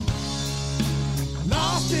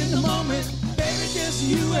lost in the moment, baby, just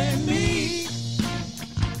you and me.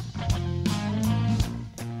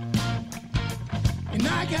 And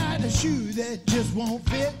I got a shoe that just won't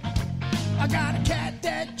fit. I got a cat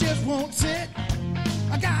that just won't sit.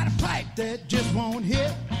 I got a pipe that just won't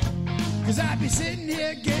hit. 'Cause I be sitting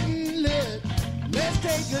here getting lit. Let's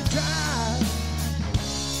take a drive.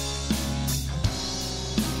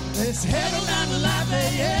 Let's head on down to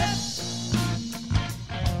Lafayette.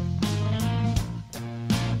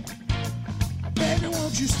 Baby,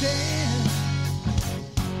 won't you stand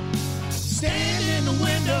in the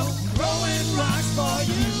window, throwing rocks for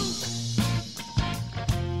you.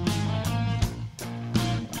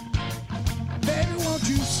 Baby, won't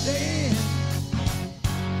you stand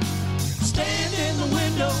in the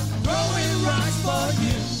window, throwing rocks for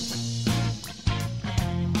you.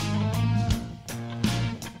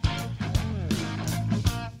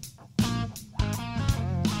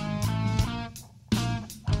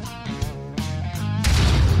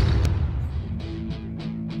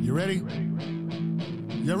 You ready?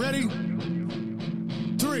 You ready?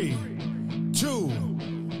 3, 2,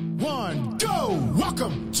 1, go!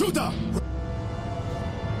 Welcome to the...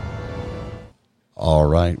 All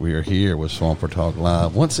right, we are here with Swamper Talk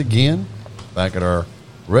Live once again, back at our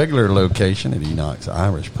regular location at Enoch's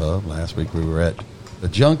Irish Pub. Last week we were at the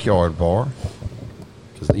Junkyard Bar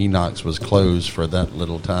because Enoch's was closed for that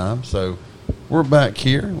little time. So we're back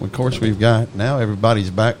here. Of course, we've got now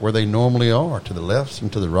everybody's back where they normally are, to the lefts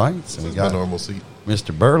and to the rights. And we got my normal seat.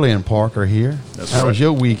 Mr. Burley and Parker here. That's How right. was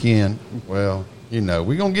your weekend? Well, you know,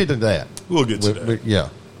 we're going to get to that. We'll get to that. Yeah.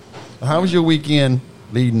 How was your weekend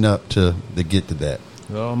leading up to the get to that?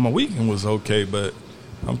 My weekend was okay, but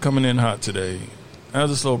I'm coming in hot today. I have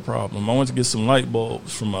this little problem. I went to get some light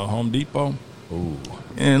bulbs from Home Depot. Ooh.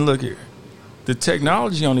 And look here. The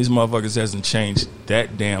technology on these motherfuckers hasn't changed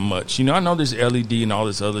that damn much. You know, I know there's LED and all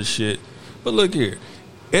this other shit, but look here.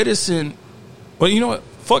 Edison, well, you know what?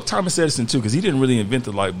 Fuck Thomas Edison, too, because he didn't really invent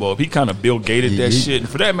the light bulb. He kind of Bill Gated that shit. And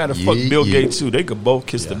for that matter, fuck Bill Gates, too. They could both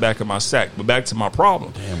kiss the back of my sack. But back to my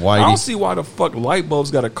problem. Damn, Whitey. I don't see why the fuck light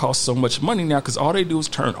bulbs got to cost so much money now, because all they do is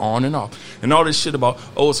turn on and off. And all this shit about,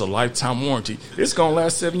 oh, it's a lifetime warranty. It's going to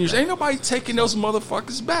last 7 years. Ain't nobody taking those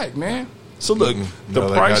motherfuckers back, man. So look, the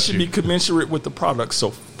price should be commensurate with the product.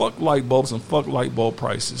 So fuck light bulbs and fuck light bulb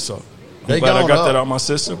prices. So I'm glad I got that out of my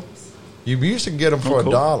system. You used to get them for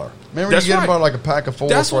cool. $1. Remember, That's you get right. them for like a pack of 4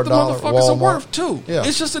 That's for what $1 the at motherfuckers are Walmart. worth, too. Yeah.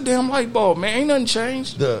 It's just a damn light bulb, man. Ain't nothing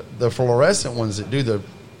changed. The fluorescent ones that do the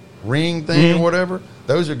ring thing or whatever,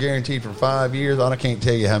 those are guaranteed for 5 years. I can't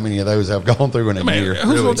tell you how many of those have gone through in a Man, year. who's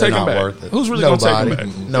Really, gonna take they're them not back? worth it. Who's really gonna take them Nobody.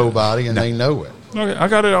 back? Nobody, and they know it. Okay, I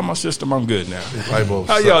got it out of my system. I'm good now. Light bulbs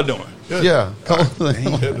How suck. y'all doing? Good. Yeah.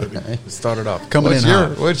 Started off coming in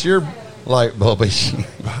hot. What's your light bulb issue?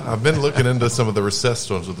 I've been looking into some of the recessed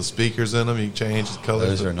ones with the speakers in them. You can change the colors.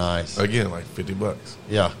 Those are nice. Again, like $50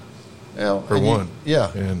 Yeah. Well, for and you- one.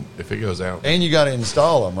 Yeah. And if it goes out, And you got to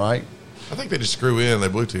install them, right? I think they just screw in. They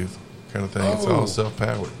Bluetooth kind of thing. It's Oh. all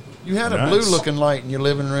self-powered. You had a Nice. blue-looking light in your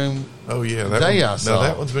living room. Oh yeah, Today that I one, saw no,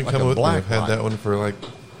 that one's been like coming a with me. black I've had light. that one for like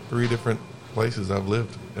 3 different places I've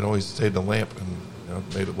lived, and always stayed the lamp and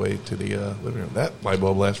made it way to the living room. That light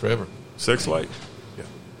bulb lasts forever. Sex light? Yeah,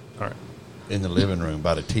 All right. In the living room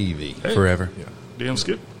by the TV. Hey, Forever. yeah, Damn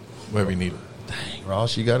skip. wherever you need it. Dang,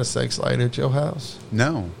 Ross, you got a sex light at your house?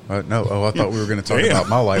 No. No. Oh, I thought we were going to talk Damn. about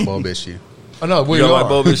my light bulb issue. Oh, no, we You got are. light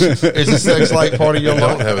bulb issues? Is a sex light part of your I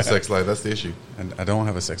don't life? have a sex light. That's the issue. And I don't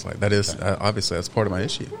have a sex light. That is, obviously, that's part of my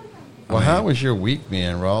issue. Well, how was your week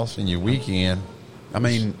been, Ross, and your weekend?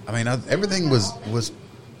 Everything was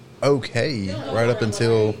okay right up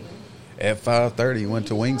until at 5:30 went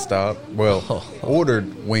to Wingstop. Well,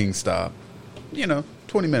 ordered Wingstop.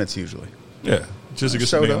 20 minutes usually. Yeah. Just to get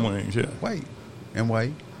some Showed damn up. wings, yeah. Wait and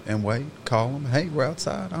wait and wait. Call them. Hey, we're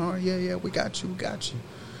outside. Oh, yeah, we got you.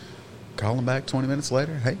 Call them back 20 minutes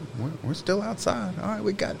later. Hey, we're still outside. All right,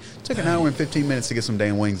 we got it. Took an hour and 15 minutes to get some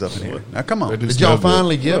damn wings up in here. Now, come on. They do Did smell y'all good.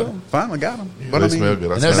 finally get them? Finally got them. Yeah, they smell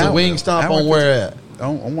good. And that's a smell wing them. stop Hour on and where at?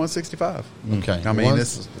 On 165. Okay. I mean,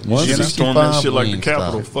 this You should be storming that shit like the Wingstop.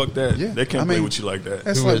 Capitol. Fuck that. Yeah, They can't I play mean, with you like that.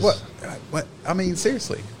 That's Who like is- what? I mean,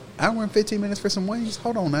 seriously. Hour and 15 minutes for some wings?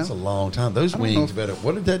 Hold on now. That's a long time. Those I don't wings know. better.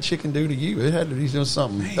 What did that chicken do to you? It had to be doing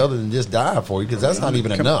something other than just die for you, because that's not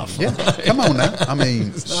even enough. Yeah, come on now. I mean,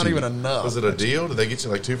 It's not shoot. even enough. Was it a deal? Did they get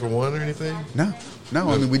you like 2 for 1 or anything? No.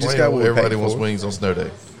 I mean, we just got what we Everybody paid wants for. wings on snow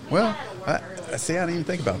day. Well, I see. I didn't even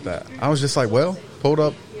think about that. I was just like, well, pulled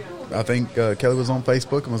up. I think Kelly was on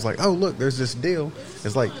Facebook and was like, oh, look, there's this deal.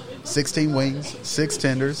 It's like 16 wings, 6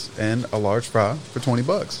 tenders, and a large fry for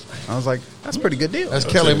 $20. I was like, that's a pretty good deal. That's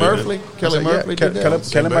Kelly good. Murphy. I was Kelly like, Murphy yeah, did that?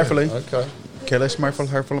 Kelly Murphy. Okay. Kelly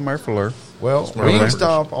Schmerfler. Well, Smart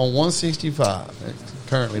Wingstop on 165. It's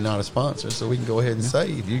currently not a sponsor, so we can go ahead and say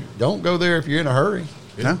if you don't go there if you're in a hurry.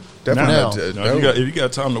 No, definitely No. not. No, if you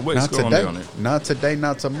got time to waste, Not go on today. down there. Not today.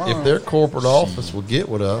 Not tomorrow. If their corporate office will get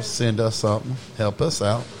with us, send us something, help us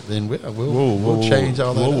out, then we'll change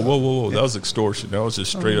all that. up. Whoa. That was extortion. That was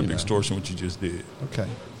just straight up extortion what you just did. Okay.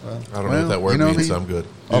 Well, I don't know Well, if that word you know what means I mean? I'm good.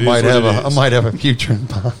 I It might is have what a it I is. might have a future in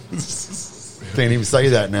mind. Can't even say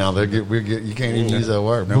that now. You can't even use that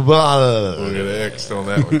word. Blah. We'll get an X on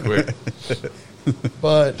that one quick.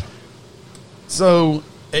 But so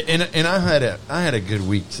and I had a good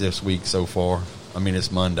week this week so far. I mean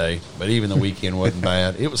it's Monday, but even the weekend wasn't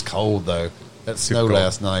bad. It was cold though. That snow cold.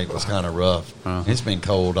 last night was kind of rough. It's been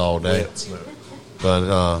cold all day. Wet snow.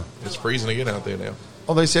 But It's freezing again out there now.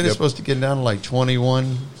 they said it's Yep. supposed to get down to like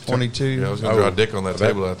 21, 22. Yeah, I was going to draw a dick on that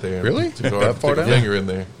table out there. Really? Took That far a down? finger in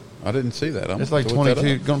there. I didn't see that. I'm It's like gonna look that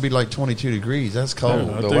 22. up. Going to be like 22 degrees. That's cold.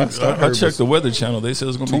 I, the think, last I I heard checked was- the Weather Channel. They said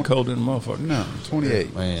it's going to be cold in the motherfucker. No,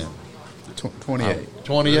 28. Man, 28.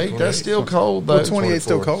 28. That's still cold though. Well, 28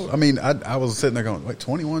 still 24. cold. I mean, I was sitting there going, wait,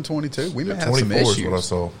 21, 22? We may have some 24 is what I issues.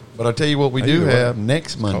 saw. But I tell you what, we Hey, do you're right. have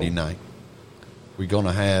next Monday cold. night. We're going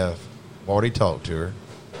to have Party Talk to her.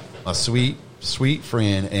 My sweet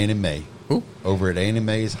friend Annie Mae Ooh. over at Annie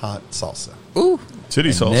Mae's Hot Salsa. Ooh. Titty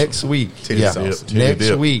And sauce. next week, Titty yeah, salsa. Titty next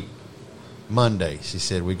dip. week, Monday, she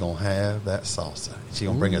said we're gonna have that salsa. She's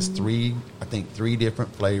gonna bring us three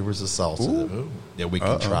different flavors of salsa that we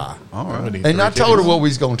can try. All I'm gonna right. need And I three told her titties. what we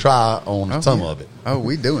was gonna try on Oh, some yeah. of it, Oh,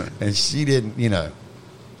 we doing it. and she didn't.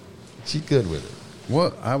 She's good with it.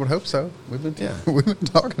 Well, I would hope so. We've been Yeah. we've been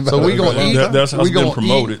talking about So it. we're gonna eat. That's how we it's been gonna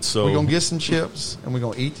promoted, eat- so- we're gonna get some chips and we're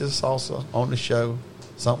gonna eat the salsa on the show.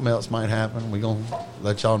 Something else might happen. We're gonna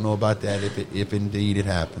let y'all know about that if indeed it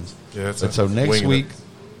happens. Yeah, that's But so next winging week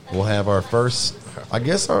it. we'll have our first. I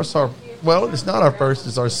guess our well, it's not our first.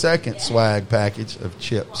 It's our second swag package of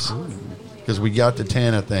chips because we got the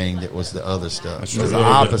Tana thing that was the other stuff. It was the The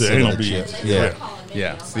opposite anal of the beads. chips. Yeah.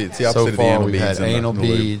 Yeah, it's the opposite So of the far, anal we've beads had and the- anal the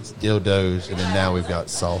lube. beads, dildos, and then now we've got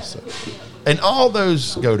salsa. And all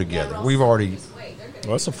those go together. We've already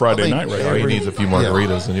Well, that's a Friday I think night right All there. you need is a few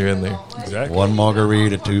margaritas and you're in there. Exactly. one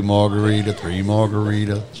margarita, two margarita, three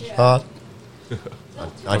margarita. Shot.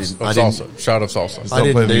 I Of didn't. salsa. Shot of salsa. I Don't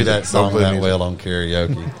didn't play do music. that Don't song play that music. well on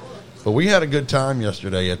karaoke, but we had a good time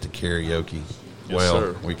yesterday at the karaoke. Yes, well,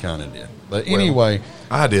 sir. we kind of did. But anyway,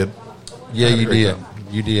 I did. yeah, had a you great did. time.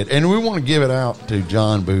 You did, and we want to give it out to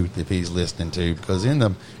John Booth if he's listening to, because in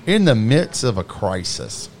the midst of a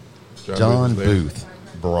crisis, John was there. Booth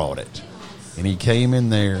brought it, and he came in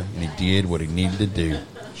there and he did what he needed to do.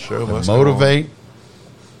 Show To must motivate,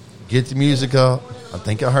 get the music up. I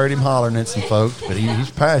think I heard him hollering at some folks, but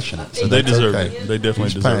he's passionate. So They that's deserve okay. it. They definitely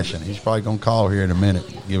he's deserve it. passionate. He's probably going to call here in a minute,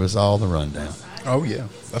 give us all the rundown. Oh, yeah.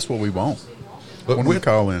 That's what we want. But When we with,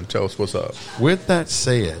 call in, tell us what's up. with that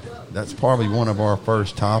said, that's probably one of our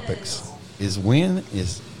first topics is when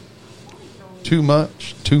is too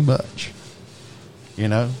much too much? You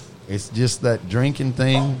know, it's just that drinking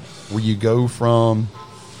thing where you go from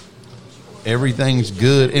everything's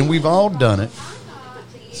good, and we've all done it.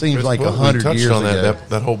 Seems like We 100 touched years on ago.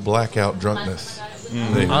 that whole blackout drunkenness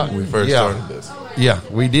when we first yeah. started this. Yeah,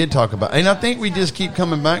 we did talk about, and I think we just keep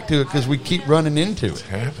coming back to it because we keep running into it. It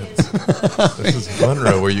happens. This is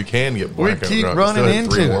Monroe where you can get We blackout keep drunk. running Still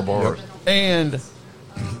have three into more it, bars. and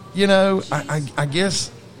you know, I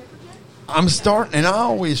guess I'm starting, and I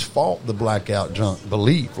always fought the blackout drunk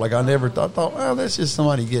belief. Like I never thought, well, that's just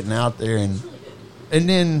somebody getting out there, and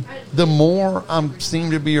then the more I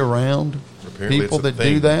seem to be around Apparently people it's a that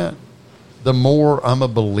do thing. that, the more I'm a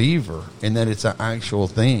believer in that it's an actual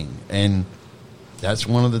thing, and that's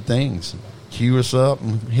one of the things. Cue us up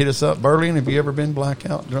and hit us up, Berlin. Have you ever been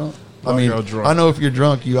blackout drunk? Blackout drunk. I know if you're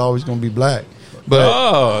drunk, you're always going to be black. But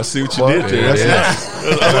Oh, I see what you Well, did there. yeah. That's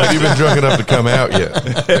nice. Have you been drunk enough to come out yet?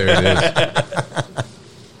 There it is.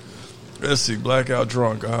 Let's see, blackout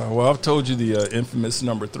drunk. Well, I've told you the infamous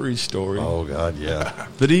number 3 story. oh God, yeah.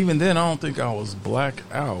 But even then, I don't think I was black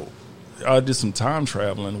out. I did some time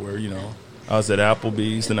traveling where, I was at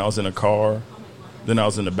Applebee's, then I was in a car, then I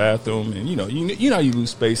was in the bathroom, and, you know you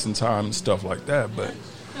lose space and time and stuff like that. But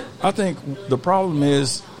I think the problem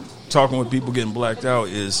is talking with people getting blacked out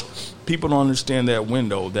is people don't understand that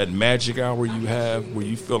window, that magic hour you have where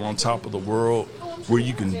you feel on top of the world, where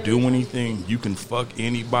you can do anything, you can fuck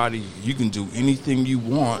anybody, you can do anything you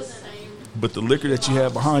want. But the liquor that you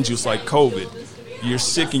have behind you is like COVID. You're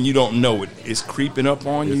sick and you don't know it. It's creeping up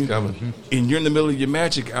on It's you. coming. And you're in the middle of your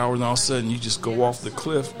magic hour, and all of a sudden you just go off the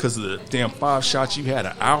cliff because of the damn 5 shots you had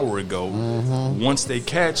an hour ago. Once they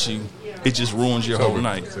catch you, it just ruins your whole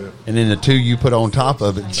night. That's it. And then the 2 you put on top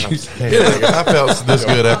of it. Yeah, like, if I felt this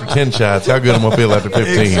good after 10 shots, how good am I going to feel after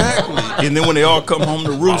 15? Exactly. And then when they all come home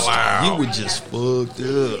to roost, you were just fucked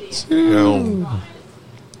up. You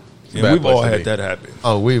And bad we've all place to had be. that happen.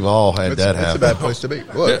 Oh, we've all had that It's a happen. bad place to be.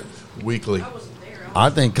 What? weekly. I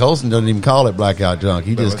think Colson doesn't even call it blackout drunk.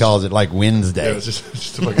 He just calls it like Wednesday. Yeah, it's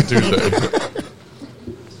just a fucking Tuesday.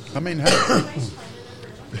 I mean, hey,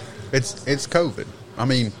 it's COVID. I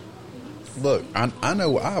mean, look, I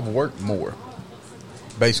know I've worked more,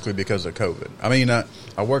 basically because of COVID. I mean, I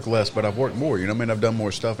work less, but I've worked more. You know what I mean? I've done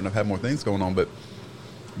more stuff and I've had more things going on. But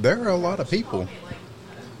there are a lot of people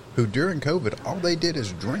who, during COVID, all they did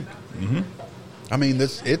is drink. Mm-hmm. I mean,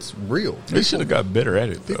 it's real. They should have got better at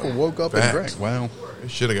it, People though. woke up Facts. and drank. Well, They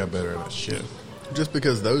should have got better at that shit. just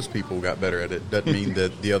because those people got better at it doesn't mean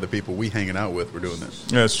that the other people we hanging out with were doing this.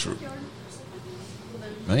 That's true.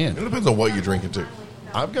 It Man, depends on what you're drinking, too.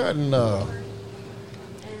 I've gotten,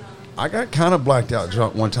 I got kind of blacked out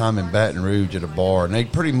drunk one time in Baton Rouge at a bar, and they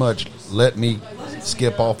pretty much let me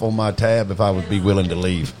skip off on my tab if I would be willing to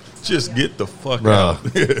leave. Just get the fuck Bruh. out.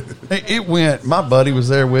 It went. My buddy was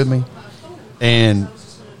there with me, and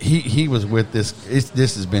he was with this.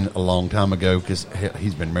 This has been a long time ago because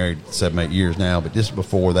he's been married 7-8 years now. But this is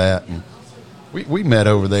before that, and we met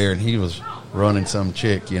over there, and he was running some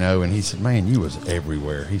chick, you know, and he said, "Man, you was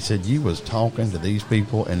everywhere." He said, "You was talking to these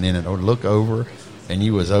people, and then it would look over, and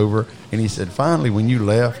you was over." And he said, "Finally, when you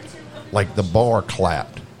left, like the bar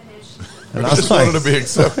clapped." And I just wanted to be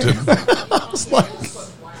accepted. I was like,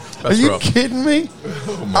 "Are you rough. kidding me?"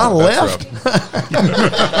 Oh, I left.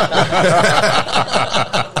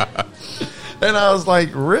 And I was like,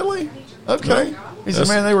 "Really? Okay." He said,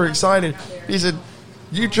 "Man, they were excited." He said,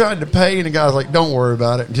 "You tried to pay," and the guy's like, "Don't worry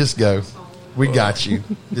about it. Just go. We got you.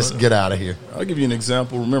 Just get out of here." I'll give you an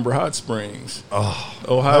example. Remember Hot Springs? Oh,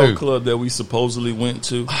 Ohio no. club that we supposedly went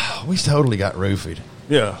to. We totally got roofied.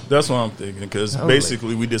 Yeah, that's what I'm thinking. Because Totally.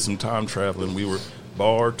 basically we did some time traveling. We were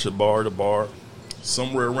bar to bar to bar,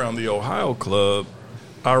 somewhere around the Ohio club.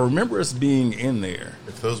 I remember us being in there.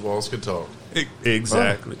 If those walls could talk.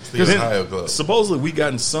 Exactly. The Ohio club. Supposedly we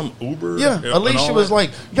got in some Uber. Yeah, and Alicia all was that.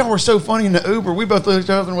 like, "Y'all were so funny in the Uber." We both looked at each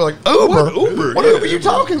other and we're like, "Uber? What Uber? What Yeah. Uber you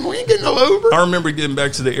talking? We ain't getting no Uber." I remember getting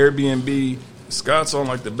back to the Airbnb. Scott's on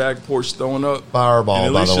like the back porch throwing up Fireball,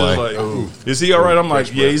 and by the Alicia's way. like, "Is he all right?" I'm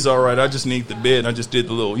like, "Yeah, he's all right. I just need the bed." And I just did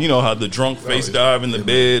the little, you know how the drunk face dive in the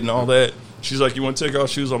bed and all that. She's like, "You want to take off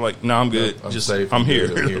shoes?" I'm like, "No, I'm good. I'm just safe. I'm I'm here."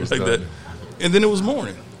 good. Here's like done. that. And then it was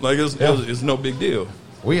morning. Like it's no big deal.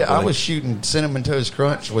 I was shooting Cinnamon Toast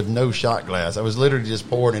Crunch with no shot glass. I was literally just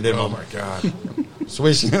pouring it in, Oh, my God.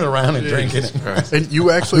 swishing it around and drinking Jesus it. Christ. And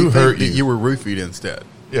you actually Who think hurt that you? you were roofied instead.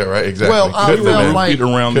 Yeah, right, exactly. Well, I Could've felt been that. like- Beat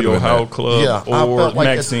around the Could've been Ohio that. club Yeah, I or felt like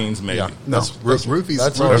Maxine's maybe. Yeah. No, roofies.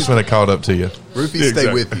 that's That's when it caught up to you. Roofies stay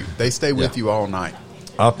Exactly. with you. They stay with Yeah. you all night.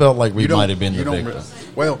 I felt like we You don't- might have been the you don't victim.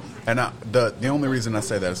 Well, and the only reason I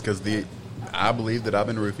say that is because I believe that I've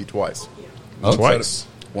been roofied twice. Oh, Twice.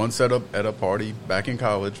 One set up at a party back in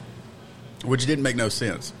college, which didn't make no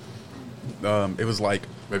sense. It was like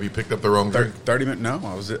Maybe you picked up the wrong drink. 30 minutes. No,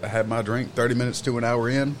 I had my drink 30 minutes to an hour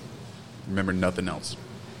in. Remember nothing else.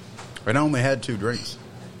 And I only had 2 drinks.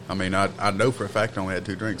 I mean, I know for a fact I only had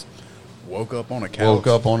 2 drinks. Woke up on a couch. Woke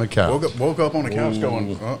up on a couch. Woke up on a couch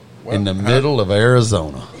going, well, In the middle of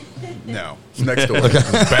Arizona. No, it's next door.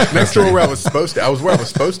 Next door where I was supposed to. I was where I was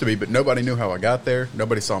supposed to be, but nobody knew how I got there.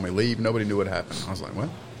 Nobody saw me leave. Nobody knew what happened. I was like,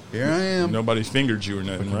 well, here I am. Nobody fingered you or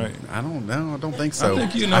nothing, right? I don't know. I don't think so. I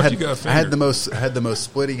think you know if you got I had fingered. the most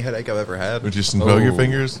splitting headache I've ever had. Would you smell your Oh.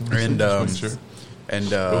 fingers? And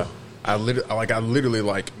Sure. I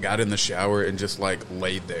literally got in the shower and just like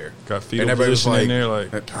laid there. Got fetal and everybody was position in there,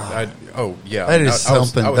 like, oh yeah, That is I was-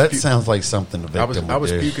 something. I was that pu- sounds like something a I was victim I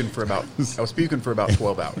was would do. puking for about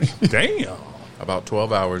 12 hours. Damn. About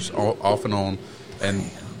 12 hours off and on, and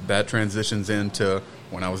that transitions into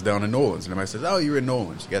when I was down in New Orleans. And everybody says, "Oh, you're in New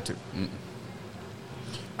Orleans. You got to." Mm-mm.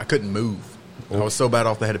 I couldn't move. I was so bad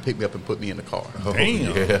off they had to pick me up and put me in the car.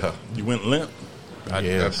 Damn. Yeah. You went limp.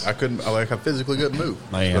 Yes. I couldn't. I physically couldn't move.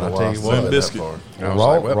 Man, Been a I while tell you since what. I've been Biscuit. that far. I was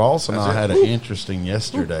Ross, like, well, Ross and that's I it. had an interesting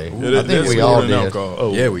yesterday. I That's think we more all than did. alcohol.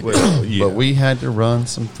 Oh, Yeah, we did. well, yeah. But we had to run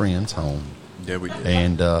some friends home. Yeah, we did.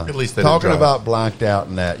 And At least they didn't talking drive. about blacked out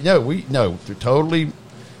and that. Yeah, we totally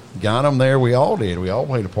got them there. We all did. We all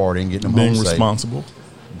played a party and getting them being home safe. responsible.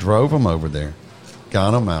 Drove them over there.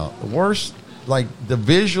 Got them out. The worst, like the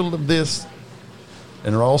visual of this,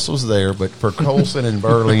 and Ross was there, but for Colson and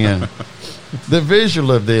Berlin, the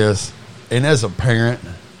visual of this, and as a parent,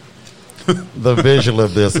 the visual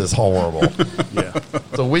of this is horrible. Yeah.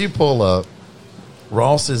 So we pull up.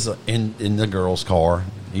 Ross is in the girl's car.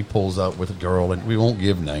 He pulls up with a girl, and we won't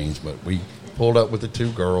give names, but we pulled up with the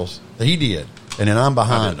two girls. He did, and then I'm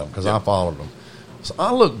behind them because I followed them. So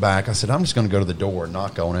I looked back. I said, I'm just going to go to the door and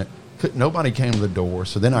knock on it. Nobody came to the door,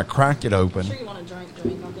 so then I cracked it open. Sure you want a drink?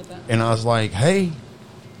 I'll get that. And I was like, hey,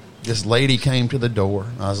 this lady came to the door.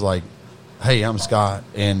 I was like, hey, I'm Scott,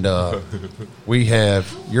 and we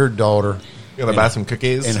have your daughter. You gonna buy some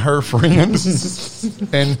cookies? And her friends.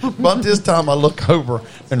 And about this time I look over,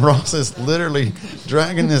 and Ross is literally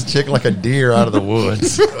dragging this chick like a deer out of the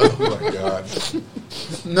woods. Oh, my God.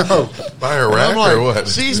 No. Buy her And rack I'm like, or what?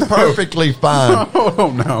 she's perfectly fine.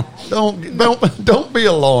 Oh, no. Don't be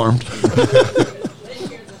alarmed.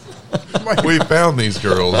 We found these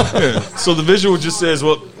girls. So the visual just says,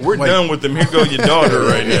 well, we're Wait. done with them. Here go your daughter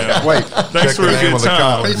right now. Wait. Thanks Check for the a name good of the time.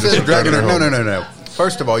 cop. He Just says dragging her. driving her No.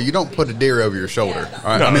 First of all, you don't put a deer over your shoulder. All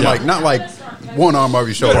right? No. I mean, Yeah. like not like one arm over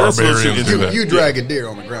your shoulder. Yeah, that's what Barbarians she- do that. You drag a deer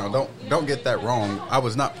on the ground. Don't get that wrong. I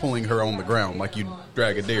was not pulling her on the ground like you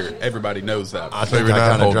drag a deer. Everybody knows that. I So think you're I not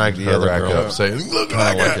kind of holding dragged the her other rack girl up, saying, "Look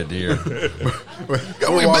kind like of like a deer.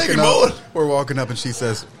 we're, on, big boy. we're walking up, and she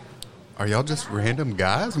says, "Are y'all just random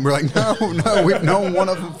guys?" And we're like, "No, we've known one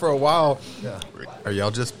of them for a while. Are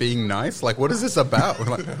y'all just being nice? Like, what is this about?" We're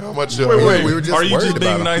like, How much? wait, we were just Are you worried just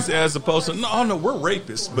being about nice as opposed to, no, we're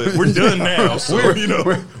rapists, but we're done now. So,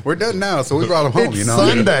 we're done now, so we brought them home. It's You know,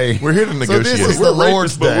 Sunday. We're here to So negotiate. this is we're the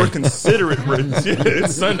Lord's rapists, but Day. we're considerate rapists. Yeah,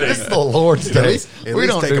 it's Sunday. This is the Lord's At Day. least We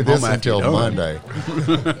don't take do them this home after until you're done.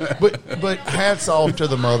 Monday. But hats off to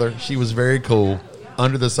the mother. She was very cool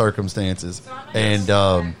under the circumstances,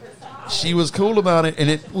 and she was cool about it. And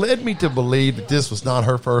it led me to believe that this was not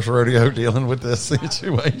her first rodeo dealing with this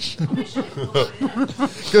situation.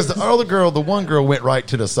 Because the other girl, the one girl, went right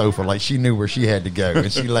to the sofa like she knew where she had to go,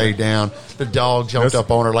 and she laid down. The dog jumped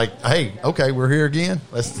up on her like, "Hey, okay, we're here again.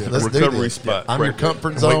 Let's do recovery this. spot I'm right your there. comfort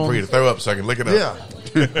I'm waiting zone." for you to throw up so I can lick it up.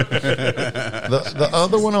 Yeah. The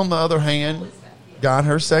other one, on the other hand, got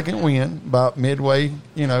her second win about midway,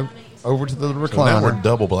 over to the So now recliner. we're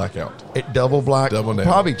double blackout. It double black, Double down.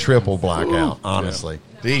 probably triple blackout, honestly.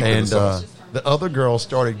 Deep in and the sauce. the other girl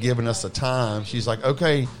started giving us a time. She's like,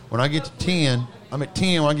 "Okay, when I get to 10, I'm at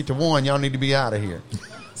 10. When I get to 1, y'all need to be out of here."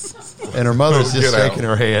 And her mother's just Get out. shaking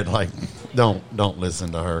her head like, "Don't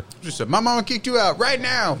listen to her." she said, "My mama kicked you out right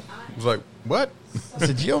now." I was like, "What?" I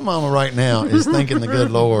said, "Your mama right now is thanking the good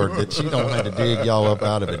Lord that she don't have to dig y'all up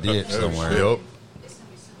out of a ditch somewhere." Yep.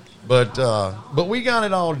 But we got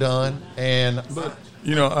it all done, and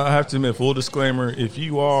I have to admit, full disclaimer, if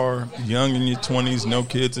you are young in your 20s, no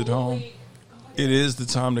kids at home, it is the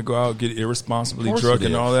time to go out, get irresponsibly Of course drunk it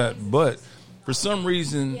and is. all that. But for some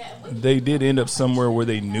reason, they did end up somewhere where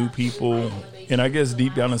they knew people. And I guess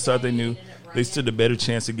deep down inside, they knew they stood a better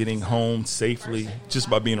chance of getting home safely just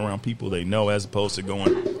by being around people they know as opposed to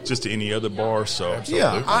going just to any other bar. So,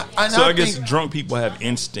 yeah, I guess drunk people have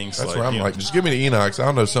instincts. That's like, where I'm like, just give me the Enox.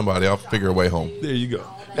 I'll know somebody. I'll figure a way home. there you go.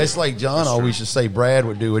 it's like John always used to say Brad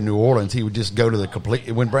would do in New Orleans. He would just go to the complete.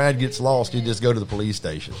 When Brad gets lost, he'd just go to the police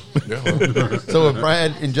station. Yeah. So if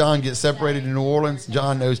Brad and John get separated in New Orleans,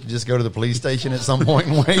 John knows to just go to the police station at some point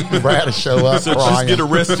and wait, and Brad will show up. So crying. just get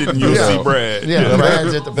arrested and you'll Yeah. see Brad. Yeah,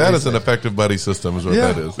 Brad's at the That police is an station. effective buddy system, is what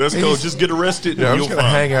Yeah. that is. That's cool. Just get arrested Yeah, I'm and just you'll going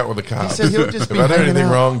to find. hang out with the cops. He said he'll just if be I do hanging anything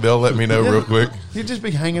out. wrong, they'll let me know Yeah. real quick. He'd just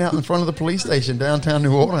be hanging out in front of the police station downtown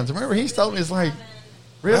New Orleans. Remember, he told me, it's like,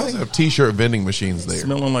 I really? also have T-shirt vending machines there.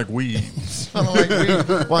 Smelling like weed.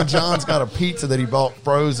 Like while John's got a pizza that he bought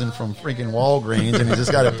frozen from freaking Walgreens, and he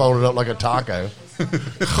just got it folded up like a taco.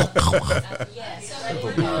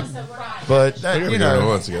 But that, gotta go to New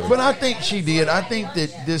Orleans together. but I think she did. I think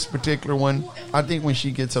that this particular one, I think when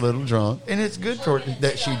she gets a little drunk, and it's good for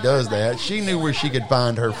that she does that. She knew where she could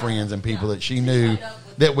find her friends and people that she knew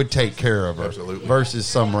that would take care of her, Absolutely. versus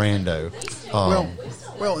some rando.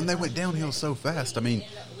 Well, and they went downhill so fast. I mean,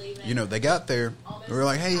 they got there. We were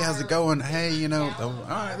like, "Hey, how's it going? Hey, all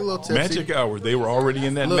right, a little tipsy." Magic hour. They were already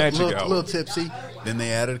in that magic hour. little tipsy. Then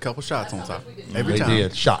they added a couple shots on top. Every They time.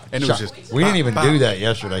 did shot, And it shot. was just we didn't pop, even pop. do that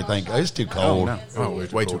yesterday. Thank God. It's too Oh cold. no! Oh,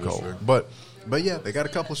 Way too cold. But yeah, they got a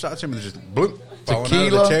couple of shots in and just bloop, falling out of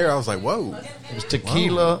Tequila. the chair. I was like, "Whoa!" It was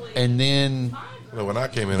tequila, and then Well, when I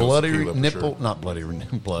came in, bloody it was tequila for nipple, sure. not bloody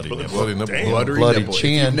nipple, bloody nipple. Bloody nipple. Damn. Bluttery Bloody nipple.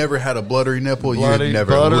 chin. If you've never had a bluttery nipple, Bloody, you've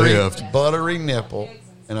never buttery, lived. buttery nipple,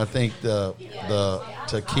 and I think the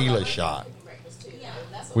tequila shot.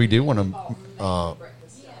 We do want to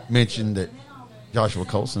mention that Joshua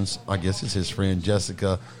Colson's, I guess it's his friend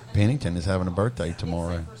Jessica Pennington, is having a birthday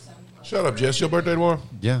tomorrow. Shut up, Jess. Your birthday tomorrow?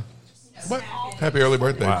 Yeah. What? Happy early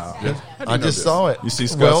birthday. Wow. Yeah. I just saw it. You see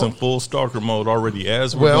Scott's well, in full stalker mode already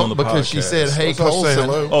as we're doing the because podcast. she said, "Hey, So say Colson."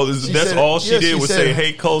 hello. Oh, She that's said- all she yeah, did she was said- say,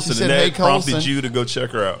 "Hey, Colson," she and said, that "Hey, prompted Colson." you to go check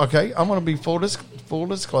her out. Okay, I'm going to be full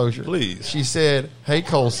disclosure. Please. She said, "Hey,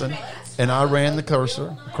 Colson," and I ran the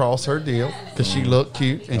cursor across her deal because she looked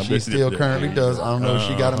cute, and I she bet still you- currently does. I don't know if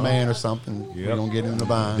she got a man or something. We Yep. don't get in the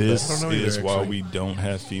bind. This I don't know is either, why actually. we don't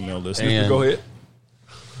have female listeners. And- Go ahead.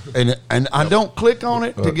 And I don't click on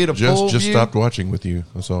it to get a full just view. stopped watching with you.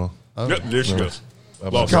 That's all. Yep, there she goes.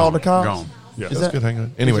 Lost Called the her. cops. Gone. Yeah. Is That's that good. Hang on.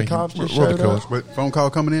 is Anyway, the cops just roll the showed colors. up? Wait, phone call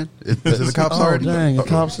coming in? Is the cops Oh already? dang! The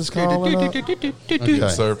cops is calling up. Okay.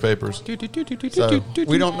 Serve papers. So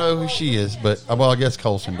we don't know who she is, but well, I guess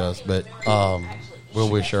Colson does. But we'll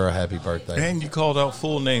wish her a happy birthday. And you called out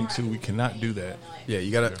full name too. We cannot do that. Yeah,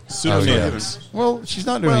 you got to. Pseudonyms. Well, she's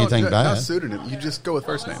not doing anything not bad. pseudonym. You just go with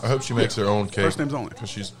first name. I hope she makes her own cake. First names only. Because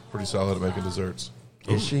she's pretty solid at making desserts.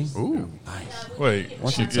 Is she? Ooh. Nice. Wait,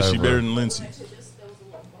 Once is it's she over. better than Lindsay?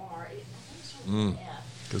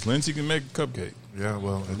 Because Lindsay can make a cupcake. Yeah,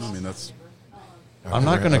 well, I mean, that's. I'm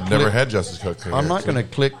not going to. I've never had Justice Cupcake. I'm not going to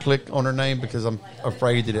click on her name because I'm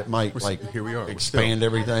afraid that it might Here we are. We're expand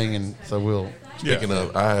everything, and so we'll. Speaking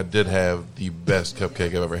of, I did have the best cupcake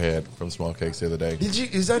I've ever had from Small Cakes the other day. Did you?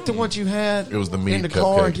 Is that the one you had? It was the meat in the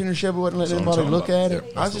car, cupcake. and Tina Shelby wouldn't let That's what I'm anybody talking look about. at it.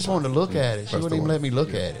 Yep, I that's just the wanted to look at it. She That's wouldn't the even one. let me look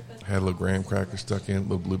at it. Had a little graham cracker stuck in, a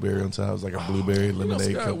little blueberry on top. It was like a blueberry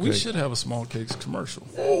lemonade Scott, cupcake. we should have a Small Cakes commercial.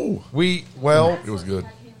 It was good.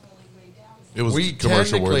 It was We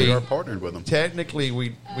commercial worthy. We are partnered with them. Technically,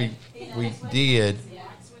 we did.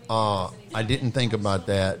 I didn't think about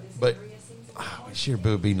that, but it sure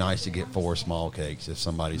would be nice to get 4 Small Cakes if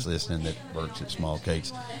somebody's listening that works at Small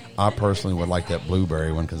Cakes. I personally would like that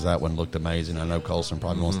blueberry one because that one looked amazing. I know Colson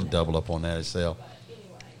probably wants to double up on that himself.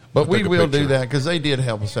 But we take a will do picture. that because they did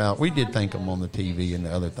help us out. We did thank them on the TV and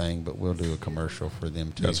the other thing, but we'll do a commercial for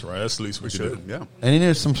them too. That's right. That's the least we could do. Yeah. And then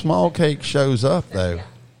if some Small Cake shows up, though,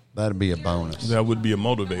 that'd be a bonus. That would be a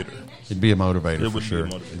motivator. It'd be a motivator It for would be a sure,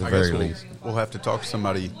 motivator. at the I guess very we'll, least. we'll have to talk to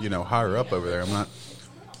somebody, higher up over there. I'm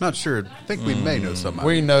not sure. I think we may know somebody.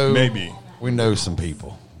 We know Maybe. we know some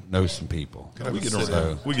people. We get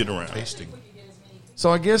around. We get around. Tasting. So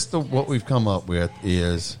I guess what we've come up with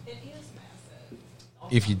is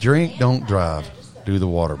if you drink, don't drive. Do the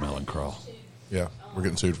watermelon crawl. Yeah, we're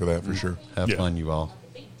getting sued for that for sure. Have Yeah. fun, you all.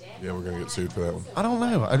 Yeah, we're going to get sued for that one. I don't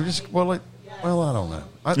know. I don't know.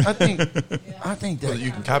 I think Well, that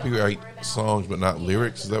you can copyright songs, but not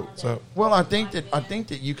lyrics. Is that what's up? well, I think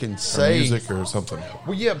that you can Or say music or something.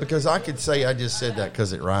 well, yeah, because I could say I just said that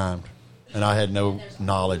because it rhymed, and I had no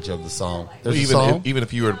knowledge of the song. There's Even a song. if, even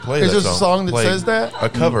if you were to play Is that there a song, song that play says that? a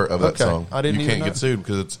cover of that Okay. song, I didn't you even can't know. get sued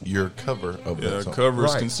because it's your cover of Yeah, that song. cover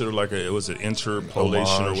is Right. considered like it was an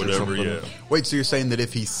interpolation or Homage or whatever. something. Yeah. Wait, so you're saying that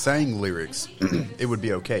if he sang lyrics, it would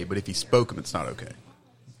be okay, but if he spoke them, it's not okay?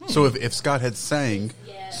 So if Scott had sang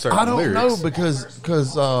certain I don't lyrics, know because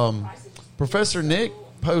Professor Nick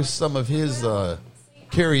posts some of his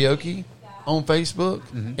karaoke on Facebook,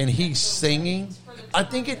 and he's singing. I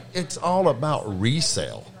think it's all about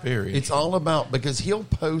resale. Very. It's all about because he'll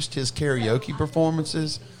post his karaoke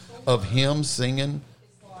performances of him singing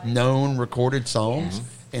known recorded songs,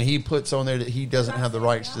 and he puts on there that he doesn't have the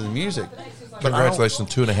rights to the music. But I don't- Congratulations,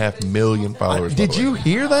 2.5 million followers. by Did the way. you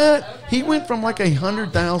hear that? He went from like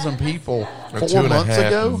 100,000 people Or 4 2.5 months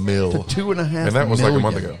ago mil. to 2.5 And that was like a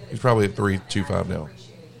month million. ago. He's probably at 3.25 now.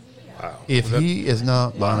 If he is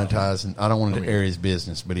not monetizing, I don't want him to air his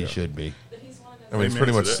business, but he should be. I mean, it's Amen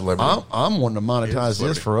pretty to much that. celebrity. I'm wanting to monetize this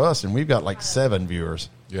celebrity. for us, and we've got like 7 viewers.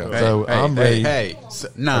 Yeah. Hey, So hey, I'm hey, ready. hey,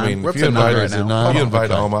 nine. I mean, We're if up you to 9 invite, right is it now. nine? if you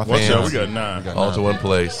invite all my Watch fans out, we got 9. all to one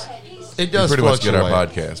place, It you does pretty much get our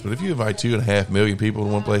fluctuate. podcast. But if you invite 2.5 million people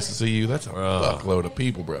in one place to see you, that's a fuckload of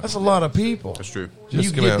people, bro. That's a lot of people. That's true. You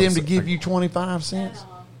Just come get out them and to say- give you 25 cents?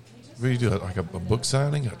 What do you do? Like a book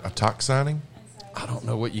signing, a talk signing? I don't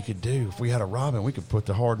know what you could do. If we had a Robin, we could put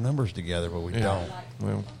the hard numbers together, but we don't.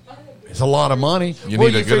 Well, It's a lot of money. You well,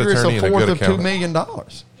 need a you good figure it's attorney a and a fourth good of $2 accountant. million,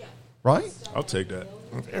 right? I'll take that.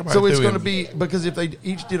 everybody So it's threw going to in be because if they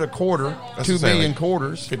each did a quarter, That's 2 the same, million like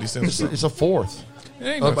quarters, 50 cents. it's a fourth. It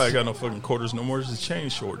ain't nobody got no fucking quarters no more. It's a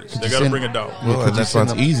change shortage. They you got to send- bring a dollar. Well, could and you that's why send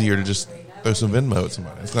it's them- easier to just throw some Venmo at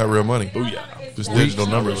somebody. It's not real money. Booyah. Just digital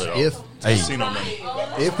numbers. If Casino money.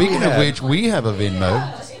 if we Speaking of had- which, we have a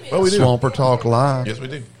Venmo. Oh, we do. Swamper Talk Live Yes, we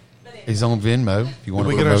do. is on Venmo. If you want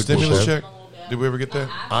Did to we get our promote the stimulus show. check? Did we ever get that?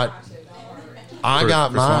 I got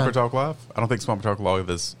for mine. Swamper Talk Live, I don't think Swamper Talk Live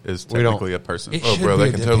is We don't- technically a person. It Oh, should bro, be they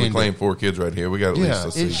a can totally dependent. claim 4 kids right here. We got at least, Yeah,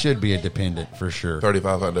 let's it see, should be a dependent for sure.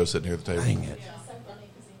 35 hundo sitting here at the table. Dang it.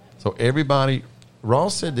 So everybody,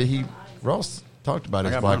 Ross said that Ross talked about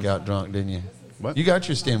his got mine. blackout drunk, didn't you? What? You got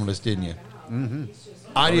your stimulus, didn't you? Mm-hmm.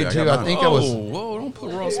 I did yeah, I too. got I mine. think I was. Whoa, don't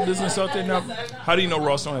put Ross business out there now. How do you know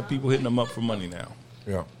Ross don't have people hitting them up for money now?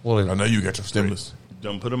 Yeah. Well, I know you got your stimulus.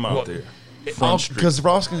 Don't put them out there. Front Street. Because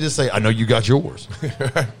Ross can just say, "I know you got yours."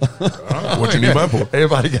 What you need mine for?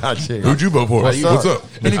 Everybody got you. Who'd you vote for? What's up?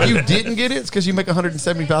 And if you didn't get it, it's because you make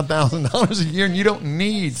 $175,000 a year, and you don't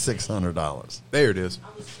need $600 There it is.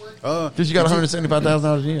 because you got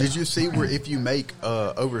 $175,000 a year. Did you see where if you make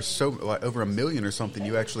over $1 million or something,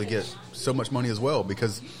 you actually get so much money as well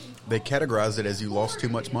because they categorize it as you lost too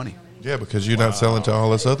much money. Yeah, because you're not selling to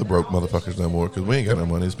all us other broke motherfuckers no more because we ain't got no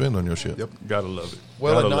money to spend on your shit. Yep. Gotta love it.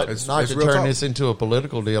 Well, Gotta and love not, it. not it's to real turn talk. this into a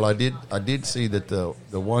political deal, I did see that the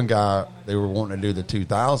one guy, they were wanting to do the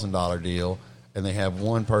 $2,000 deal, and they have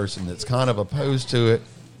one person that's kind of opposed to it.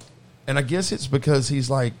 And I guess it's because he's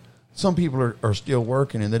like, some people are still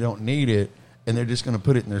working and they don't need it, and they're just going to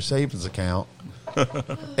put it in their savings account.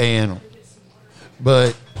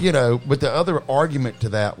 But the other argument to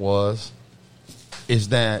that is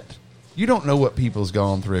that you don't know what people's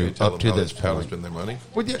gone through Tell up to them this how to point. spend their money.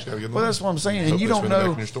 Well, yeah, Just gotta give them well, that's what I'm saying. And Hope you they don't spend it back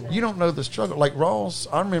know in your store. you don't know the struggle. Like Ross,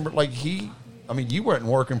 I remember you weren't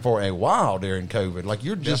working for a while during COVID. Like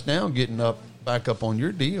you're just now getting back up on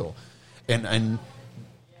your deal. And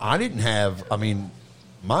I didn't have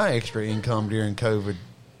my extra income during COVID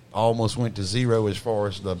almost went to zero as far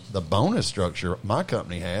as the bonus structure my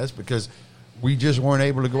company has because we just weren't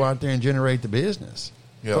able to go out there and generate the business.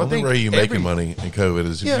 Yeah, So the I only think way you're making money in COVID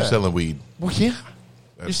is if Yeah. you're selling weed. Well, yeah.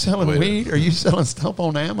 You're That's selling the way to- weed or you selling stuff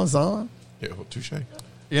on Amazon? Yeah, well, touche.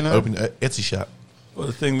 You know? Open Etsy shop. Well,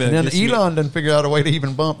 the thing that And then gets me- Elon done figure out a way to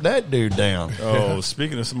even bump that dude down. Oh,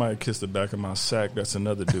 speaking of somebody kissed the back of my sack, that's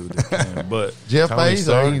another dude. That can. But Jeff Tony Bezos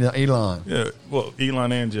Stark. or Elon? yeah, well,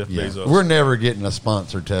 Elon and Jeff Yeah. Bezos. We're never getting a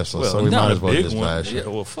sponsored Tesla, so we not might a as well big just one. bash Yeah, it.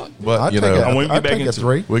 well, fuck. But, I'd you take know, I want to get I'd back take a into it.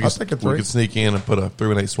 three. we I'll could, take a we three. could sneak in and put a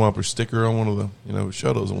 318 Swamper sticker on one of the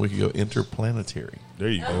shuttles, and we could go interplanetary. There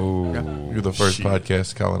you go. You're the first Shit.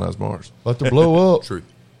 podcast to colonize Mars. Let them blow up. True.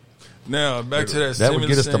 Now back to that. That would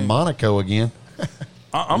get us stimulus to thing. Monaco again.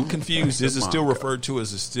 I'm confused. Is it still referred to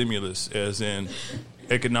as a stimulus, as in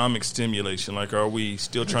economic stimulation? Like, are we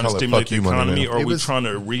still trying to call it stimulate fuck the you money economy, now. or are It we was- trying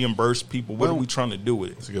to reimburse people? What are Well- we trying to do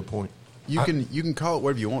with That's it? a good point. You can call it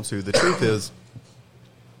whatever you want to. The truth is,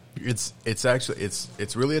 it's actually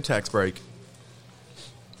it's really a tax break,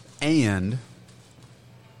 and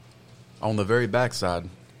on the very backside,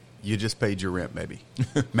 you just paid your rent,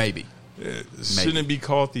 maybe. Shouldn't it be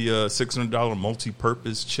called the $600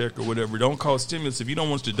 multi-purpose check or whatever? Don't call it stimulus if you don't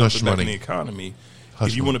want to dump Hush it back money. in the economy. Hush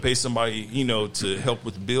if you money. want to pay somebody, to help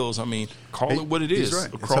with bills, call Hey, it what it he's is right.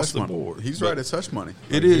 It's across hush the money. board. He's But right. It's hush money.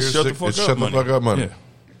 It is Here's shut the- the fuck it's up shut the money. fuck up money.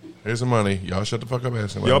 Yeah. Here's the money. Y'all shut the fuck up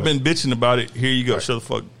asking. Y'all been bitching about it. Here you go. Shut the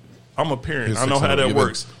fuck. I'm a parent. Here's I know how 600. that You've been-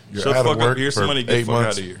 works. you're Shut the out of fuck up. work Here's for some money. Get 8 the fuck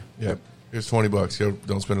months. out of here. Yeah. Here's $20. Go,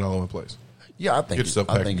 don't spend it all in one place. Yeah, I Get think yourself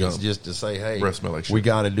back I think and it's go. just to say, hey, Breath smell like shit. we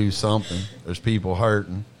got to do something. There's people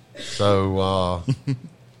hurting, so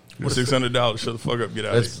 $600. Shut the fuck up. Get out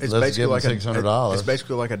of let's here. It's let's basically give like them $600. It's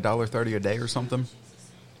basically like $1.30 a day or something.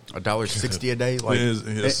 $1.60 a day. Like It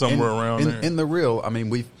is somewhere around there. In the real,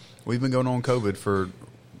 we've been going on COVID for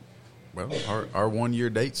our 1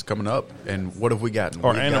 year date's coming up, and what have we gotten?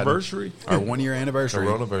 Our We've gotten- anniversary? Our 1 year anniversary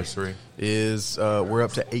Coronaversary. is we're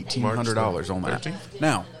up to $1,800 on that. 13th?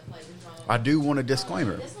 Now, I do want a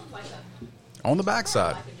disclaimer. On the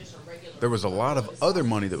backside, there was a lot of other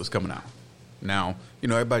money that was coming out. Now,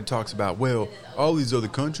 everybody talks about, well, all these other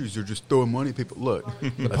countries are just throwing money at people. Look,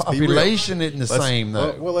 The population isn't the same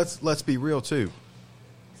though. Well, let's be real too.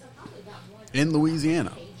 In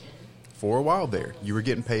Louisiana, for a while there, you were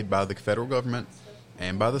getting paid by the federal government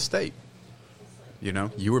and by the state.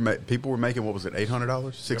 People were making, what was it, $800,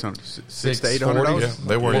 $600, $600 to $800. Yeah,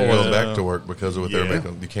 they weren't Yeah. going back to work because of what they're Yeah.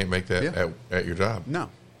 making. You can't make that Yeah. at your job. No.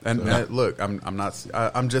 And look, I'm not.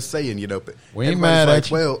 I'm just saying. We ain't everybody's mad like, at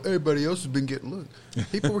you. well, everybody else has been getting. Look,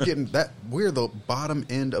 people were getting that. We're the bottom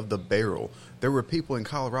end of the barrel. There were people in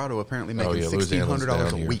Colorado apparently making yeah, $1,600 Louisiana's a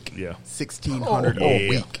down here. week. Yeah. $1,600 Oh, a yeah.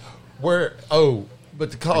 week. But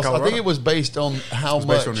the cost, I Colorado. think it was based on how It was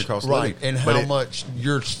much, based on your cost of right, living. and But how it- much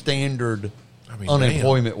your standard mean,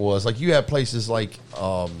 unemployment was. Like you have places like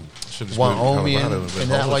Should've just moved to Wyoming, Colorado and been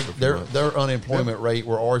and that homeless like for a few months. their unemployment rate,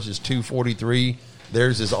 where ours is 243,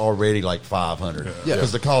 theirs is already like 500 Yeah.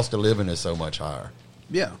 because the cost of living is so much higher.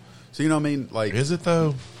 Yeah. So you know what I mean? Like, Is it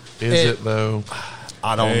though? Is It- it though?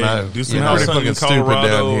 I don't Hey, know. do some You know? house pretty hunting in fucking stupid Colorado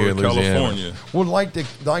down here or in Louisiana. California. Well,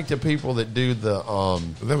 like the people that do the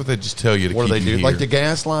Is that what they just tell you to what do keep they do? you Like here? the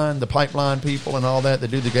gas line, the pipeline people, and all that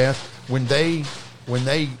do the gas. When they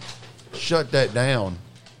shut that down,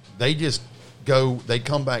 they just they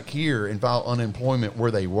come back here and file unemployment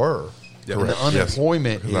where they were. Yeah. And the Correct. Yes.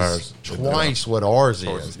 unemployment Because is ours- twice what ours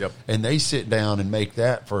is. Yep. And they sit down and make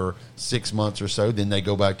that for 6 months or so. Then they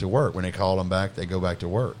go back to work. When they call them back, they go back to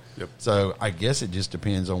work. Yep. So I guess it just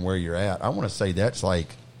depends on where you're at. I want to say that's like,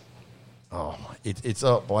 it's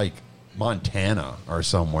up like Montana or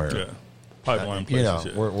somewhere. Yeah. Pipeline You know,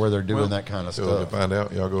 places. Yeah. where they're doing Well, that kind of So to stuff. find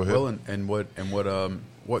out, y'all go ahead. Well, and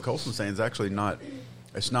what Colson's saying is actually not.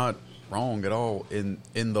 It's not wrong at all. In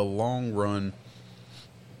the long run,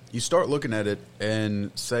 you start looking at it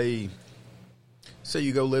and say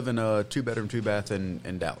you go live in a 2-bedroom, 2-bath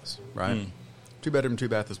in Dallas, right? 2-bedroom,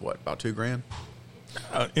 2-bath is what, about $2,000?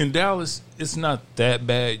 In Dallas, it's not that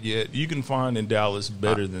bad yet. You can find in Dallas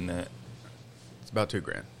better than that. It's about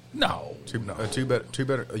 $2,000. No, A two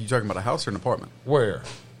bedroom. Are you talking about a house or an apartment? Where?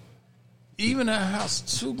 even a house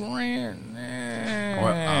 $2,000.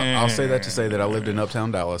 Well, I'll say that to say that I lived in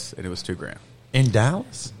Uptown Dallas and it was $2,000. In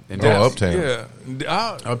Dallas? In Oh, Dallas. Uptown. Yeah,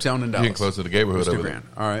 Uptown in Dallas. Getting close to the neighborhood It was over $2,000. there.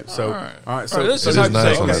 All right. So, All right. all right. So, All right, let's so just it is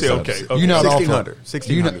nice on say that okay. side. Okay. You're not off 1,600. of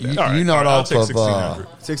 1,600. You, All right, you're not I'll off take of 1,600.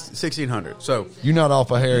 1,600. So, you're not off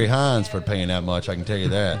of Harry Hines for paying that much. I can tell you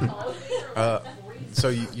that. so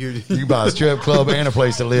you You buy a strip club and a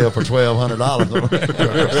place to live for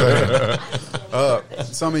 $1,200.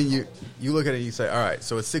 So I mean, you look at it and you say, all right,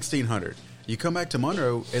 so it's 1,600. You come back to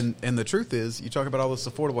Monroe, and the truth is, you talk about all this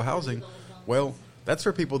affordable housing. Well, that's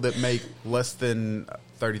for people that make less than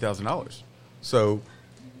 $30,000. So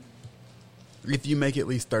if you make at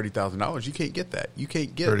least $30,000, you can't get that. You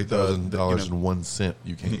can't get $30,000.01.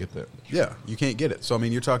 You can't get that. Yeah, you can't get it. So I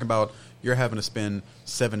mean, you're talking about you're having to spend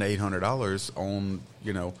 $700 to $800 on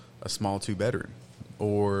a small 2-bedroom,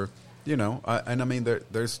 or I mean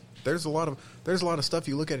there's a lot of stuff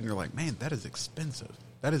you look at and you're like, man, that is expensive.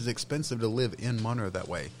 That is expensive to live in Monroe that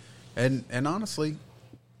way, and honestly,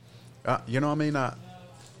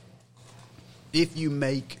 if you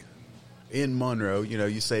make in Monroe,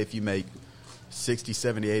 you say if you make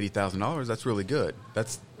 $60,000, $70,000, $80,000, that's really good.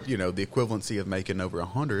 That's the equivalency of making over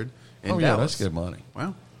 $100 in Oh, yeah, Dallas. that's good money.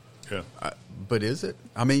 Well, Yeah. but is it?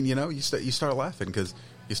 I mean, you start laughing because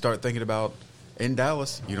you start thinking about in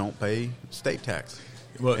Dallas you don't pay state tax.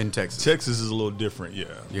 Well, in Texas, Texas is a little different, yeah.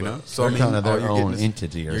 So They're kind of all their you're own getting is-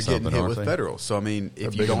 entity or you're something, getting hit aren't with they? federal. So I mean, They're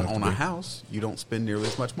if you big don't enough own to a be. house, you don't spend nearly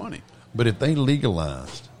as much money. But if they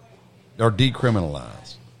legalized or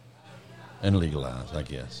decriminalized and legalized, I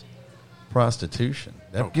guess, prostitution,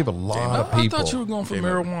 that would give a lot of I people. thought you were going for Damn.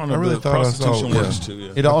 marijuana, I really but thought I saw- prostitution yeah. works too.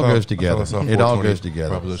 Yeah. It all I thought- goes together. I thought I saw It all 420 goes together.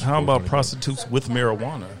 Proposition How about 420. prostitutes with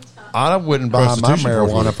marijuana? I wouldn't buy my Prostitution,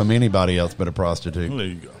 marijuana 420. from anybody else but a prostitute. There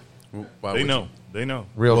you go. Why They would know. you? They know.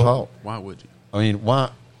 Real talk. Why would you? I mean, why?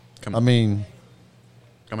 Come I on. mean,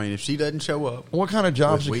 If she doesn't show up, what kind of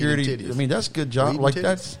job With weed and security? titties. I mean, that's good job. Weed and Like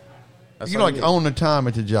titties. that's you all like need. own the time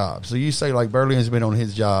at the job. So you say like Berlin's been on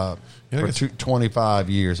his job Yeah, I for guess- 25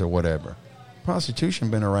 years or whatever. Prostitution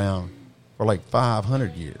been around for like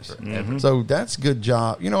 500 years. So that's good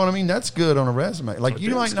job. You know what I mean? That's good on a resume. Like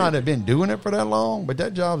you might not have been doing it for that long, but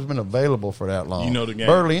that job's been available for that long. You know the game.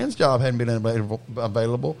 Berlin's job hadn't been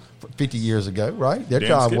available for 50 years ago, right? Their Damn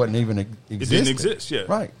job skip. wasn't even existed. exist, yeah.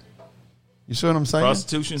 Right. You see what I'm saying?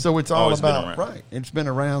 Prostitution, So it's all always been about around. right. It's been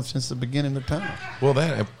around since the beginning of time. Well,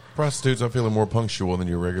 that prostitutes, I feel, are more punctual than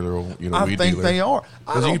your regular, I weed think dealer. they are. I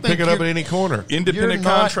Because you don't can pick think it up you're- at any corner. Independent You're not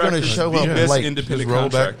gonna contractors. show the up best late. independent Just roll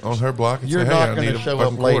back contractors. on her block and You're say, hey, not I going need to a show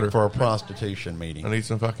fucking up late quarter. for a prostitution meeting. I need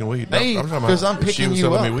some fucking weed. No, Hey, I'm talking 'cause about I'm if picking she was you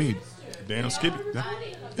selling up. me weed. Damn Skippy.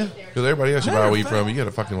 Because everybody else you buy weed from, you got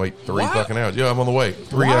to fucking wait 3 Why? fucking hours. Yeah, I'm on the way.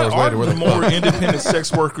 3 Why hours are later, where the the more fuck? independent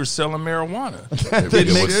sex workers selling marijuana?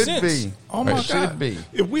 It makes should sense. be. Oh my It should God! be.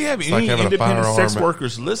 If we have like any having a independent sex firearm.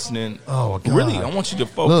 workers listening, Oh, God. really, I want you to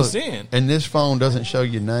focus Look, in. and this phone doesn't show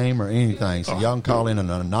your name or anything, so y'all can call in an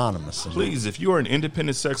anonymous. Please, if you are an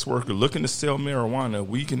independent sex worker looking to sell marijuana,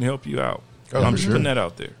 we can help you out. Oh, I'm for just sure. putting that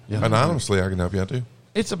out there. Anonymously, I can help you out too.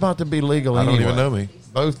 It's about to be legal. I don't anyway. even know me.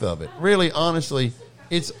 Both of it. Really, honestly,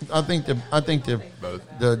 it's. I think the what think did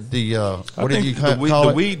you the weed- call the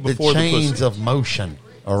it? weed before the chains pussy. of motion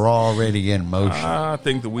are already in motion. I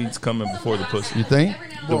think the weed's coming before the pussy. You think?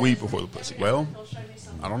 The weed before the pussy. well,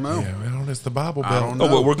 I don't know. Yeah, man, it's the Bible I Belt. don't Oh,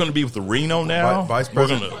 know. well, we're going to be with the Reno now. Vice We're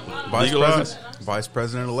President, going to Vice legalize. President, Vice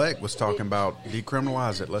President elect was talking about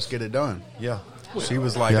decriminalize it. Let's get it done. Yeah. She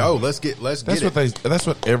was like, Yeah. "Oh, let's get That's it." what they. That's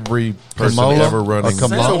what every person Kamola? ever running Or for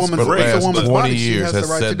Kamala? the It's a woman's- past it's a woman's 20 body. She years has the has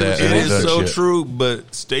right to said do that. what It she and is done so shit. true,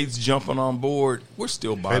 but states jumping on board. We're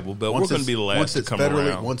still Bible Belt. We're Once going to be the it's- last to once come it's federally,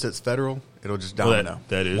 around. Once it's federal, it'll just Well, domino.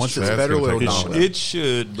 that is once true. it's That's federal, gonna it'll take a domino. shit. It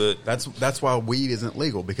should, but That's why weed isn't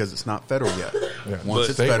legal because it's not federal yet. Once But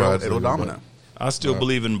it's federal, statewide, it'll legal, domino. I still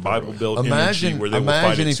believe in Bible Belt energy Imagine, where they will fight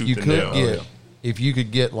imagine it if tooth you and could nail. get, if you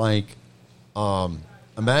could get like,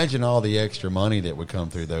 imagine all the extra money that would come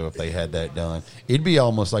through though if they had that done. It'd be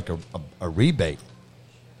almost like a rebate.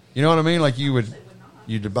 You know what I mean? Like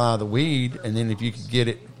you'd buy the weed, and then if you could get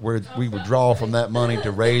it where we would draw from that money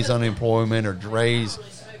to raise unemployment or to raise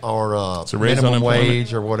our To raise minimum unemployment?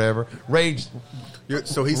 wage or whatever,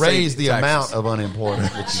 So he's raise saying the taxes. amount of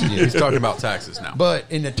unemployment that you He's get. talking about taxes now. But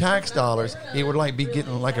in the tax dollars, it would like be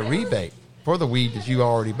getting like a rebate for the weed that you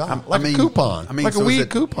already buy, like a coupon, like a so weed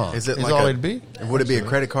coupon. Is it is like all a, it'd be. Would it be a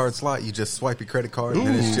credit card slot? You just swipe your credit card and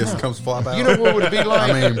then it just comes flop out. You know what would it be like?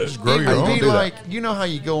 I mean, just grow It your would own. be Do that. like, you know how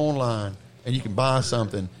you go online and you can buy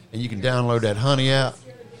something and you can download that Honey app.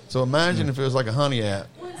 So imagine if it was like a Honey app,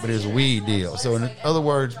 but it's a weed deal. So in other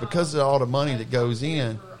words, because of all the money that goes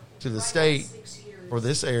in to the state for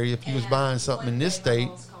this area, if you was buying something in this state,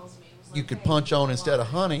 you could punch on instead of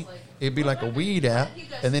Honey, it'd be like a weed app,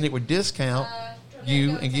 and then it would discount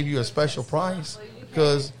you and give you a special price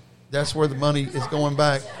because that's where the money is going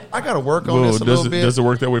back. I got to work on Well, this a little bit. does it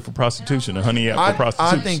work that way for prostitution? A honey app for I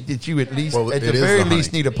prostitution? think that you at least, Well, at it the is very the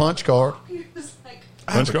least, honey. need a punch card.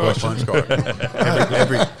 Punch card. Punch card.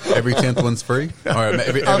 every 10th one's free. All right,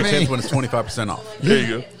 every I mean- 10th one is 25% off. There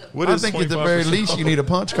you go. What I is think at the very 25%? least you need a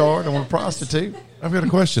punch card on a prostitute. I've got a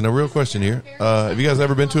question, a real question here. Have you guys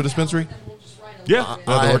ever been to a dispensary? Yeah,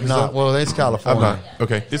 I have working not. stuff? Well, it's I've California. not.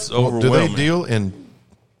 Okay. It's Do they overwhelming. deal in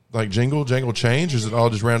like jangle change, or is it all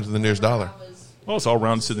just round to the nearest dollar? well, it's all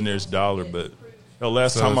rounded to the nearest dollar, but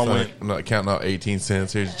last So time I it's went, like, I'm not counting out 18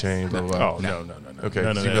 cents. Here's your change. Blah, blah, blah. oh no. Okay.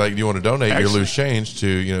 None So of you're that. like, do you want to donate your Actually- loose change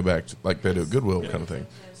to back to, like they do at Goodwill kind of thing?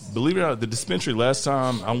 Believe it or not, the dispensary last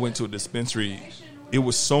time I went to a dispensary, it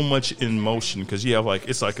was so much in motion because you have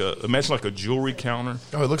imagine like a jewelry counter.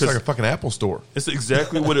 Oh, it looks 'Cause like a fucking Apple store. It's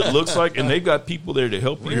exactly what it looks like, and they've got people there to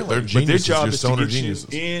help you. Really? They're But their geniuses. job You're is to stoner get you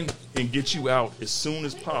geniuses. in and get you out as soon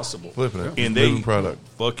as possible. Flipping it. And they Moving product.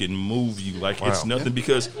 fucking move you like it's Wow. nothing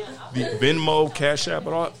because the Venmo, Cash App,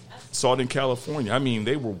 and all saw it in California. I mean,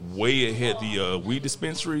 they were way ahead. The weed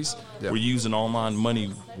dispensaries were using online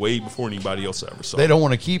money way before anybody else ever saw. They it. don't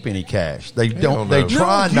want to keep any cash. They don't. no. They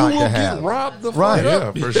try No, not you to will have. get robbed the fuck right.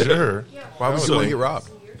 Yeah, for sure. Why would you want to get robbed?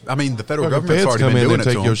 I mean, the federal Fucking government's feds already come been in doing and it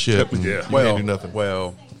take to your them. shit. And Yeah. you Well, can't do nothing.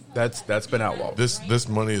 Well, that's been outlawed. This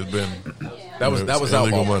money has been That was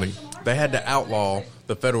illegal outlawed. money. They had to outlaw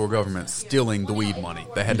the federal government stealing the weed money.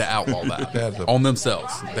 They had to outlaw that That's a- on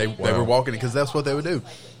themselves. They Wow. were walking because that's what they would do.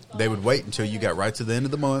 They would wait until you got right to the end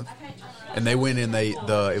of the month, and they went in.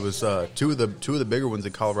 It was two of the bigger ones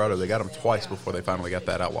in Colorado. They got them twice before they finally got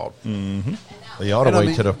that outlawed. They ought to And I wait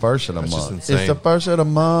mean- to the first of the That's just month. insane. It's the first of the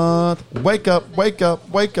month. Wake up! Wake up!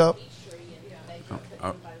 Wake up!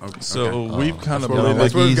 Okay. So we've kind of That's where we- made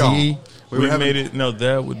that's it. where we've Easy gone. E. We were We having- made it. No,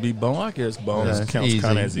 that would be Bone. I guess Bones Yeah, it's counts easy.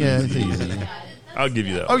 kind of as easy. Yeah, it's easy. I'll give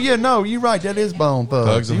you that. Oh yeah, no, you're right. That is Bone Thugs.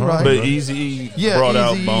 Thugs and You're right. Harmony. But Easy Yeah, brought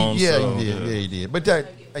out Eazy-E, Bones. Yeah, so, he did. Yeah, he did. But that,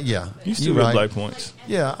 yeah, You still you're get right. black points.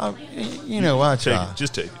 Yeah, I Take try. it.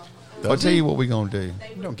 Just take it. I'll tell you what we're gonna do.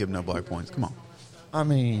 You don't give no black points. Come on. I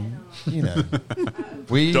mean,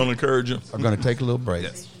 we Don't encourage them. are going to take a little break.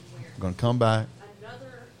 Yes. We're going to come back.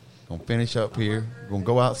 Going to finish up here. We're going to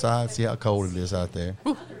go outside, see how cold it is out there.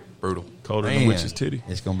 Brutal. Colder than Man, a witch's titty.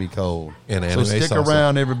 It's going to be cold. And so anime stick salsa.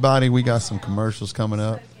 around, everybody. We got some commercials coming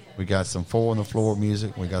up. We got some Four on the Floor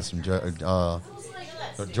music. We got some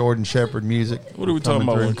Jordan Shepherd music. What are we talking coming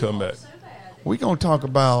about when we through. come back? We're going to talk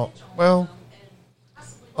about, we're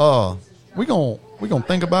going to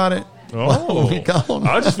think about it. Oh, We gone.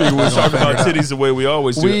 I just figured we were talking about titties the way we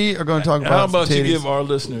always do. We are going to talk about How about some you titties. give our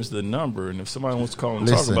listeners the number, and if somebody wants to call and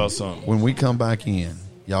talk Listen, about something, when we come back in,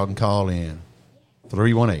 y'all can call in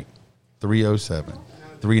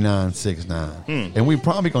 318-307-3969. And we're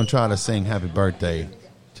probably going to try to sing happy birthday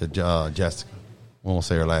to Jessica. We won't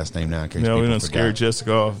say her last name now in case we people done forgot. scared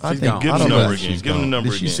Jessica off. I She's think, gone. Give I them don't the know number if again. she's Give them the gone. number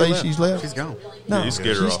Did she again. say she's left? She's gone. No, Yeah, you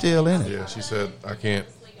scared her she's off. still in it. Yeah, she said, I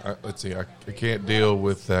can't deal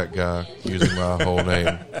with that guy using my whole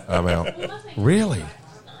name. I'm out. Really?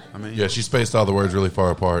 I mean, Yeah, she spaced all the words really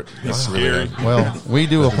far apart. It's scary. Well, we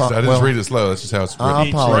do I didn't read it slow. That's just how it's I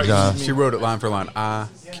written. apologize. she wrote it line for line. I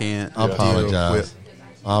can't. I deal apologize. with-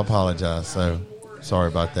 I apologize. So sorry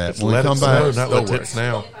about that. When we Let come it back, snow, not let Still tits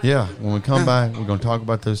now. yeah, when we come back, we're going to talk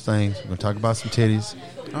about those things. We're going to talk about some titties.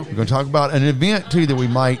 We're going to talk about an event, too, that we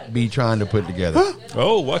might be trying to put together.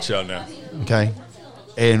 Oh, watch out now. Okay?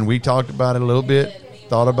 And we talked about it a little bit,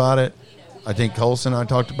 thought about it. I think Colson and I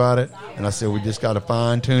talked about it, and I said we just got to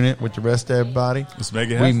fine-tune it with the rest of everybody. Let's make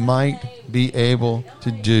it We happen. might be able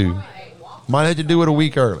to might have to do it a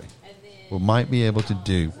week early. We might be able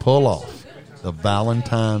to pull off the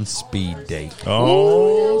Valentine's speed date.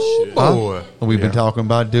 Oh, shit. Boy. We've been talking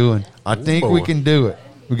about doing. I think we can do it.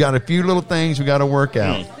 We got a few little things we got to work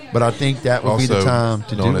out, but I think that would be the time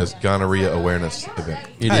to known do as it. Gonorrhea Awareness Event.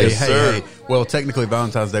 It Hey, is. hey. Well, technically,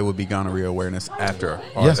 Valentine's Day would be gonorrhea awareness after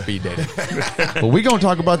our Yeah. speed dating. But we're going to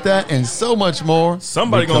talk about that and so much more.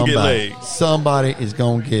 Somebody We gonna come get back. laid. Somebody is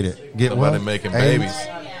going to get it. Get Somebody what? making AIDS? babies.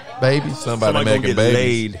 Babies. Somebody Somebody making gonna get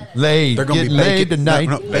babies. laid. Laid. They're gonna Getting be laid bacon- tonight.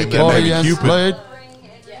 no, bacon Oh, baby yes, Cupid. laid.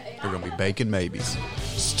 They're going to be baking babies.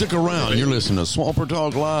 Stick around. You're listening to Swamper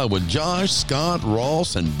Talk Live with Josh, Scott,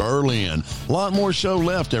 Ross, and Berlin. A lot more show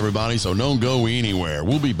left, everybody, so don't go anywhere.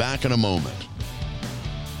 We'll be back in a moment.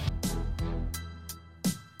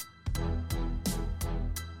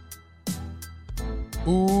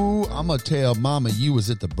 Ooh, I'm going to tell Mama you was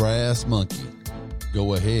at the Brass Monkey.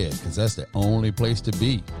 Go ahead, because that's the only place to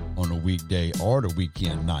be on a weekday or the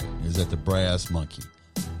weekend night is at the Brass Monkey.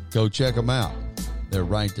 Go check them out. They're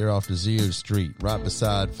right there off the Zero Street, right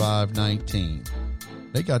beside 519.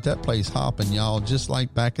 They got that place hopping, y'all, just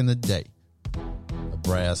like back in the day. The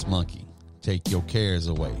Brass Monkey. Take your cares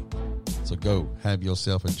away. So go have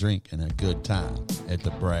yourself a drink and a good time at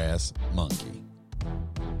the Brass Monkey.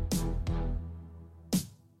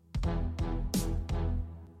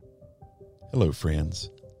 Hello, friends.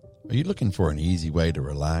 Are you looking for an easy way to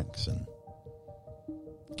relax and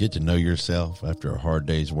get to know yourself after a hard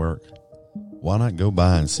day's work? Why not go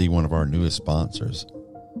by and see one of our newest sponsors,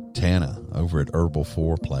 Tana, over at Herbal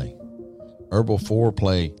Foreplay. Herbal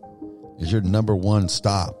Foreplay is your number one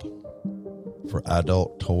stop for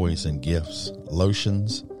adult toys and gifts,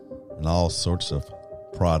 lotions, and all sorts of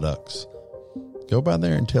products. Go by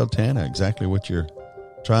there and tell Tana exactly what you're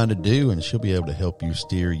trying to do, and she'll be able to help you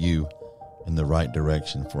steer you in the right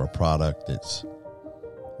direction for a product that's,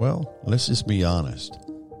 well, let's just be honest,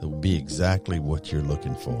 that will be exactly what you're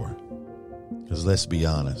looking for. Because let's be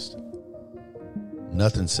honest,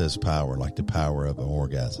 nothing says power like the power of an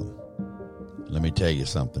orgasm. Let me tell you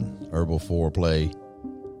something. Herbal Foreplay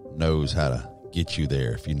knows how to get you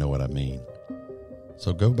there, if you know what I mean.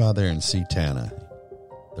 So go by there and see Tana.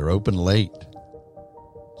 They're open late.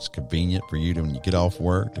 It's convenient for you to, when you get off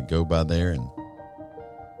work, to go by there and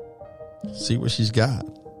see what she's got.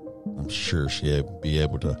 I'm sure she'll be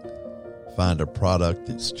able to find a product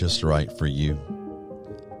that's just right for you.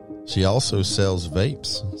 She also sells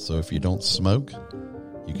vapes, so if you don't smoke,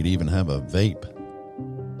 you could even have a vape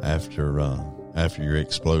after your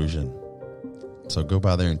explosion. So go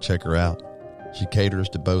by there and check her out. She caters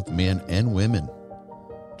to both men and women.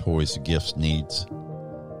 Toys, gifts, needs.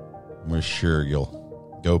 We're sure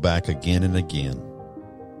you'll go back again and again.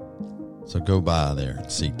 So go by there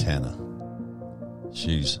and see Tana.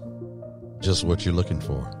 She's just what you're looking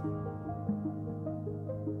for.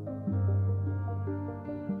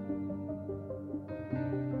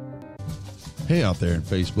 Hey, out there in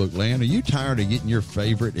Facebook land, are you tired of getting your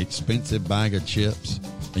favorite expensive bag of chips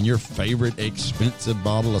and your favorite expensive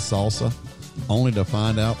bottle of salsa, only to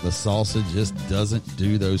find out the salsa just doesn't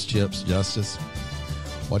do those chips justice?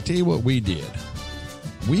 Well, I'll tell you what we did.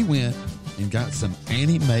 We went and got some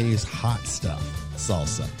Annie Mae's Hot Stuff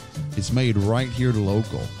salsa. It's made right here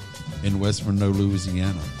local in West Monroe,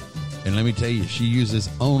 Louisiana. And let me tell you, she uses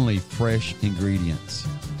only fresh ingredients.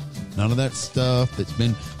 None of that stuff that's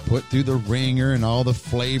been put through the ringer and all the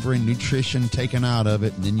flavor and nutrition taken out of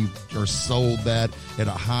it, and then you are sold that at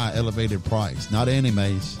a high elevated price. Not Annie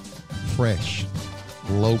Mae's. Fresh,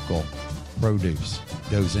 local produce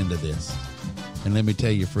goes into this. And let me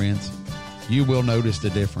tell you, friends, you will notice the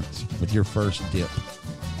difference with your first dip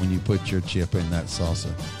when you put your chip in that salsa.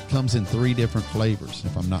 It comes in 3 different flavors,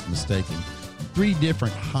 if I'm not mistaken. 3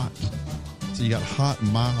 different hot. So you got hot,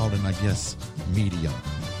 mild, and I guess medium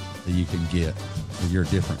that you can get for your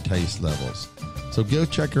different taste levels. So go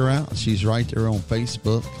check her out. She's right there on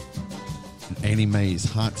Facebook. Annie Mae's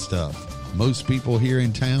Hot Stuff. Most people here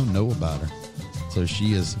in town know about her. So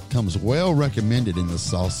she comes well recommended in the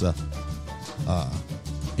salsa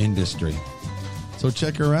industry. So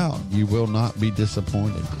check her out. You will not be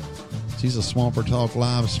disappointed. She's a Swamper Talk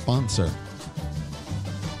Live sponsor.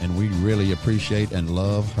 And we really appreciate and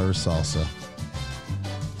love her salsa.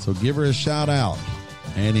 So give her a shout out.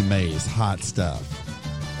 Annie Mae's Hot Stuff.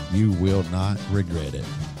 You will not regret it.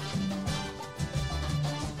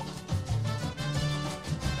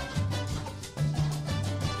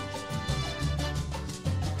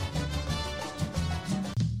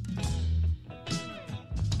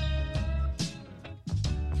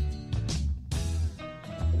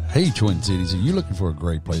 Hey, Twin Cities, are you looking for a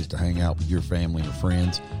great place to hang out with your family or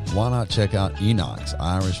friends? Why not check out Enoch's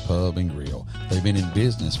Irish Pub and Grill? They've been in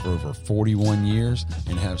business for over 41 years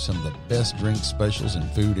and have some of the best drink specials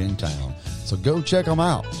and food in town. So go check them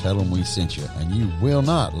out. Tell them we sent you, and you will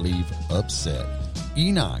not leave upset.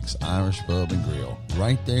 Enoch's Irish Pub and Grill,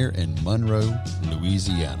 right there in Monroe,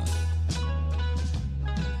 Louisiana.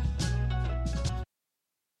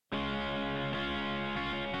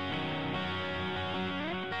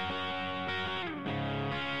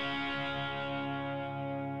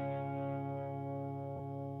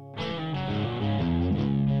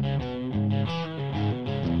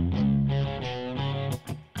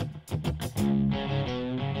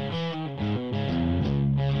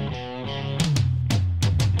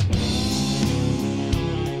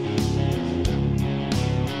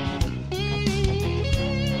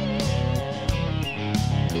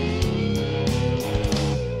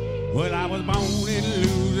 Well, I was born in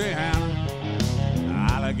Louisiana,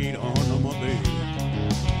 alligator under my bed.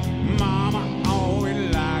 Mama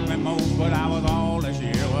always liked me most, but I was all that she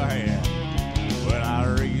ever had. Well, I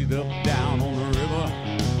raised up down on the river,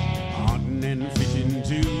 hunting and fishing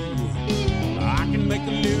too. I can make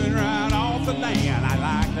a living right off the land. I'd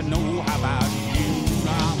like to know how about you.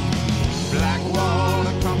 Black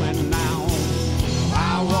water coming down,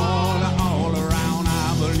 high water all around.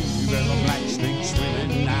 I believe there's a black snake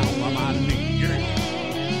swimming down by my knee.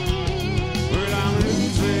 Well, I'm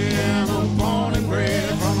Louisiana, born and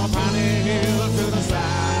bred, from a piney hill to the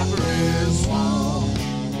cypress swamp.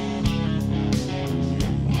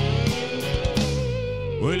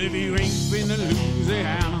 Well, if you ain't been to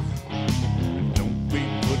Louisiana, don't be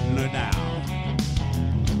putting her down.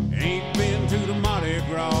 Ain't been to the Mardi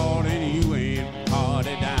Gras, then you ain't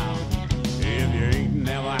party down. If you ain't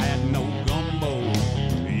never had no gumbo,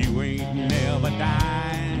 you ain't never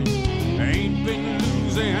dined. Ain't been to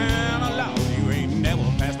Louisiana, Lord, you ain't never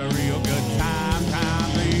passed a real good time.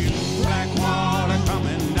 Time, baby. Black water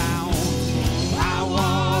coming down, high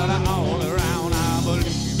water all around. I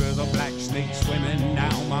believe there's a black snake swimming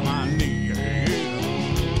down by my knee.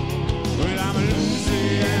 Well, I'm in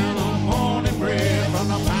Louisiana, born and bred, from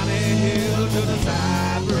the piney hill to the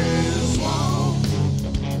cypress swamp.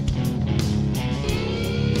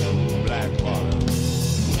 Black water.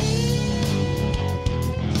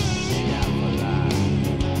 Yeah, for life.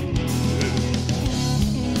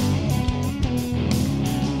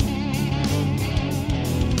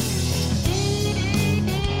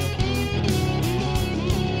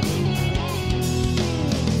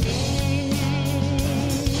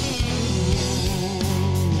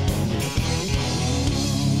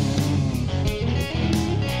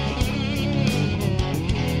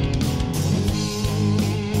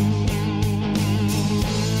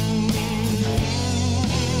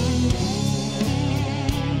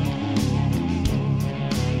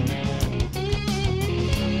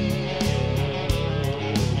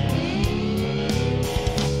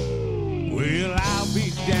 Well, I'll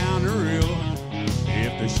be down the river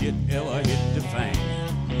if the shit ever hit the fan.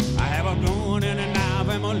 I have a gun and a knife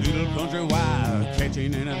and my little country wife,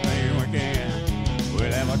 catching anything we can.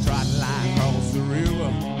 We'll have a trot line across the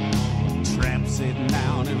river, tramp sitting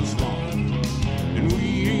down in the swamp. And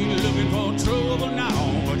we ain't looking for trouble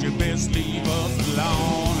now, but you best leave us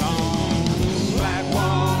alone. Black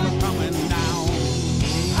water coming down,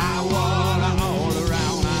 high water all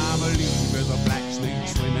around. I believe there's a black snake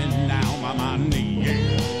swimming down by my knee.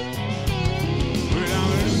 Well,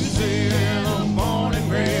 I'm in Louisiana, born and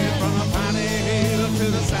bred, from the piney hill to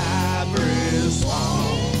the cypress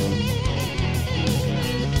swamp.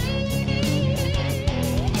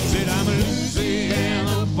 Said I'm in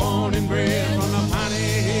Louisiana, born and bred, from the piney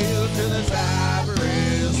hill to the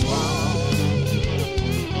cypress swamp.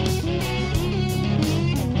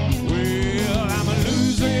 Well, I'm a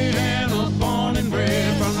Louisiana, born and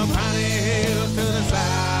bred, from the piney hill to the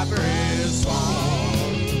cypress swamp.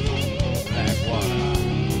 Black water.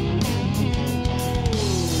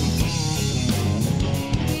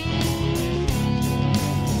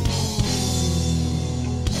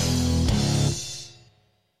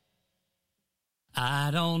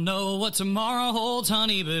 I don't know what tomorrow holds,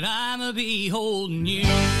 honey, but I'ma be holding you.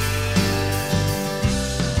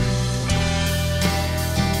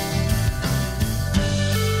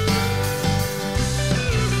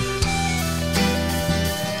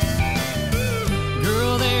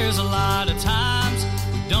 Girl, there's a lot of times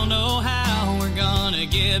we don't know how we're gonna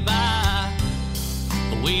get by,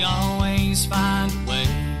 but we always find a way.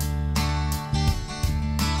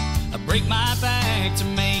 I break my back to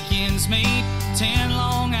make ends meet, 10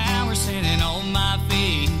 long hours sitting on my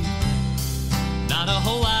feet. Not a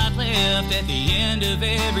whole lot left left at the end of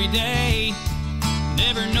every day,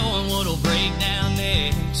 never knowing what'll break down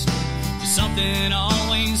next. Something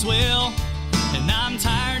always will, and I'm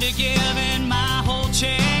tired of giving my whole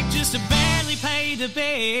check just to barely pay the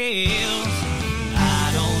bills.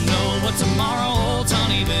 I don't know what tomorrow holds,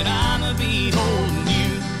 honey, but I'ma be holding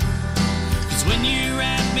you. 'Cause when you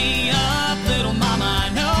wrap me up, little mama, I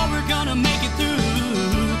know we're gonna make it through.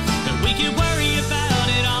 And we can worry about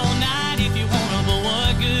it all night if you wanna, but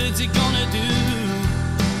what good's it gonna do?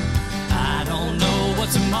 I don't know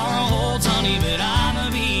what tomorrow holds, honey, but I'ma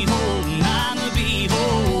be holding you.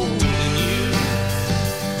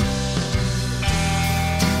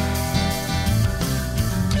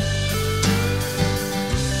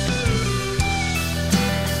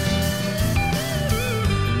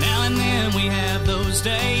 Now and then we have those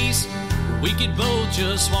days where we could both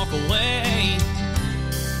just walk away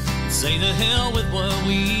and say the hell with what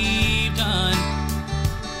we've done.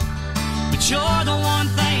 But you're the one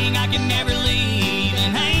thing I can never leave,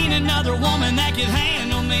 and ain't another woman that could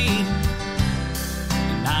handle me.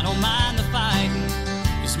 And I don't mind the fighting,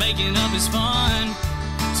 'cause making up is fun.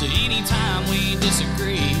 So anytime we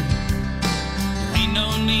disagree, there ain't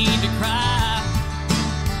no need to cry.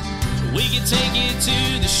 We can take it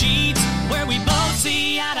to the sheets where we both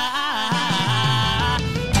see eye to eye.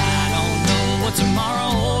 I don't know what tomorrow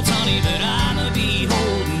holds, honey, but I'ma be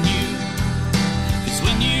holding you. 'Cause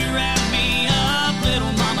when you wrap me up,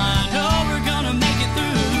 little mama, I know we're gonna make it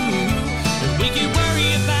through. And we can worry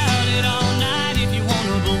about it all night if you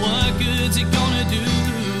wanna, but what good's it gonna do?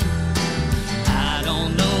 I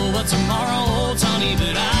don't know what tomorrow holds, honey,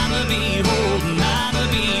 but I'ma be holding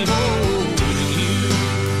you.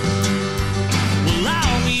 Well,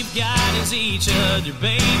 all we've got is each other,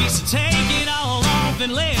 baby, so take it all off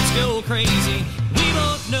and let's go crazy. We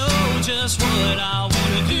both know just what I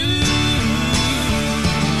wanna do.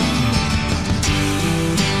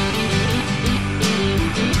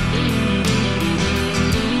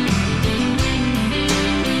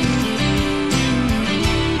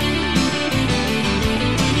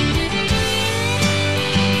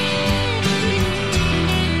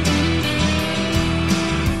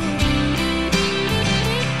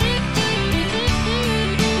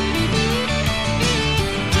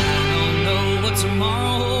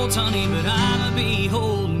 Tomorrow holds, honey, but I'ma be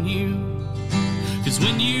holding you. 'Cause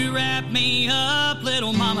when you wrap me up,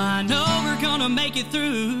 little mama, I know we're gonna make it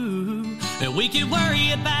through. And we can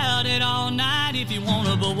worry about it all night if you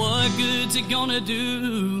wanna, but what good's it gonna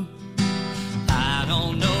do? I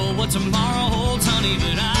don't know what tomorrow holds, honey,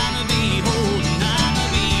 but I'ma be holding, I'ma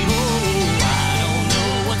be holding. I don't know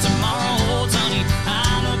what tomorrow holds, honey,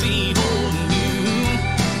 I'ma be holding you.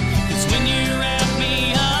 'Cause when you wrap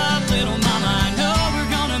me up, little mama, I know we're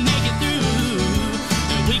gonna make it through.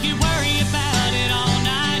 And we can worry about it all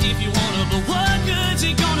night if you wanna, but what good's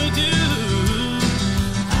it gonna do?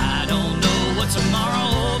 I don't know what tomorrow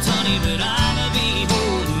holds, honey, but I'ma be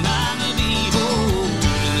holding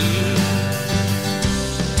you.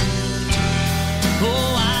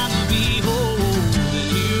 Oh, I'ma be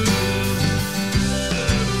holding you.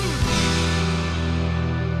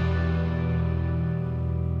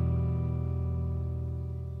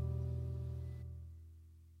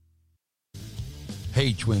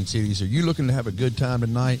 Hey, Twin Cities, are you looking to have a good time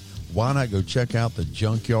tonight? Why not go check out the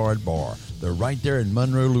Junkyard Bar? They're right there in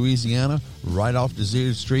Monroe, Louisiana, right off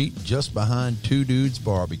Desert Street, just behind Two Dudes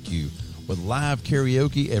Barbecue, with live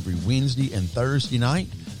karaoke every Wednesday and Thursday night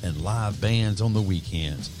and live bands on the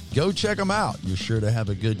weekends. Go check them out. You're sure to have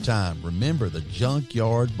a good time. Remember the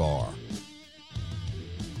Junkyard Bar.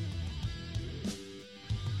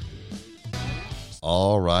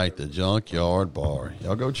 All right, the Junkyard Bar.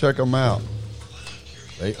 Y'all go check them out.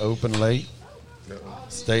 They open late,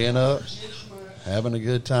 staying up, having a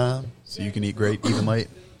good time. So you can eat great even late?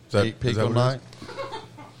 Eat pickle night.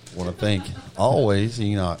 Want to thank always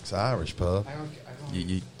Enoch's Irish Pub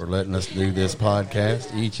for letting us do this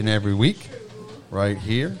podcast each and every week right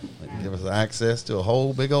here. They give us access to a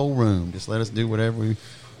whole big old room. Just let us do whatever we,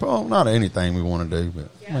 well, not anything we want to do,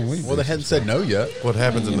 but I mean, Well, they hadn't said no yet. What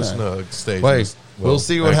happens in the snug stage? Wait, we'll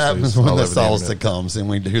see what happens when the salsa comes. comes and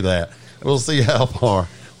we do that. We'll see how far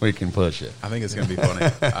we can push it. I think it's going to be funny.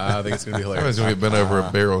 I think it's going to be hilarious. Everybody's going to get bent over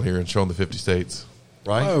a barrel here and show them the 50 states.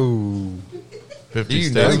 Right? Oh. 50 Do you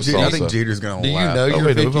states know- of salsa. I think Jeter's going Do to you laugh. know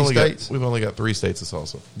your 50 states? We've only got 3 states of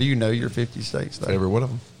salsa. Do you know your 50 states, though? Every one of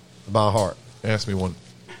them. By heart. Ask me one.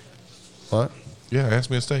 What? Yeah,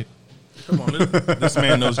 ask me a state. Come on, this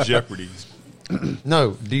man knows Jeopardy.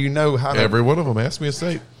 No. Do you know how to... Every one of them. Ask me a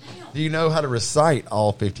state. Do you know how to recite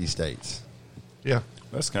all 50 states? Yeah.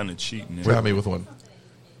 That's kind of cheating. Grab me with one.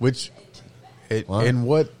 Which, What? in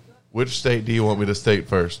what Which state do you want me to state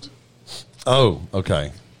first? Oh,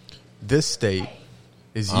 okay. This state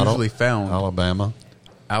is I don't- usually found Alabama.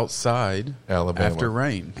 outside Alabama. after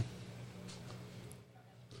rain.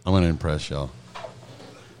 I'm going to impress y'all.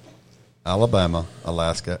 Alabama,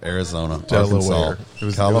 Alaska, Arizona, Delaware. Arkansas, It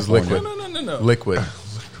was California. liquid. No. Liquid.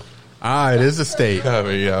 It is a state. I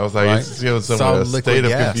mean, yeah, I was like, Right. it's some Solid liquid state of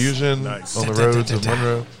gas. confusion Nice. on the roads of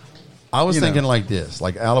Monroe. I was You thinking know. like this,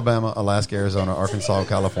 like Alabama, Alaska, Arizona, Arkansas,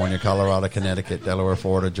 California, Colorado, Connecticut, Delaware,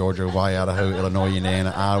 Florida, Georgia, Hawaii, Idaho, Illinois,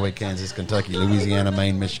 Indiana, Iowa, Kansas, Kentucky, Louisiana,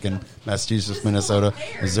 Maine, Michigan, Massachusetts, Minnesota,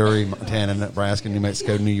 Missouri, Montana, Nebraska, New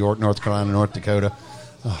Mexico, New York, North Carolina, North Dakota.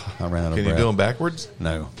 Oh, I ran out of Can you breath. do them backwards?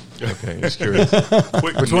 No, Okay, just curious.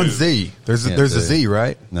 Quick Which one's news. Z? There's Can't a do. Z,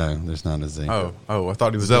 right? no, there's not a Z. Oh, I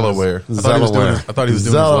thought he was Delaware. Doing his, I thought he was doing his, I thought he was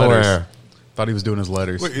doing his letters. Delaware. Thought he was doing his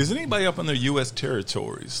letters. Wait, is anybody up in the U.S.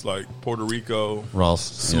 territories like Puerto Rico, Ross.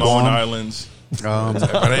 Samoan Islands? If it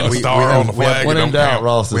ain't a star have- on the flag, When it in don't doubt, count.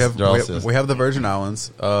 Ross We is have we have the Virgin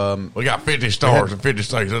Islands. We got 50 stars and 50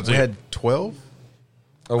 states. That's We it. had 12.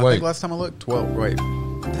 Oh, I wait. think last time I looked, 12. Wait,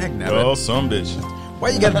 dang nabbit. Oh, some bitch. Why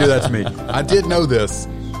you got to do that to me? I did know this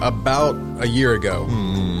about a year ago.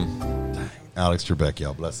 Alex Trebek,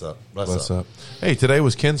 y'all. Bless up. What's up? Hey, today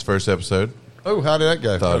was Ken's first episode. Oh, how did that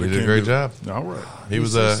go? Thought he did a great job. All right. He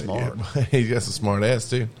was so smart. yeah, he got some smart ass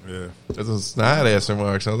too. Yeah. There's some snide ass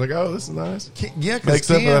remarks. I was like, oh, this is nice. Yeah, because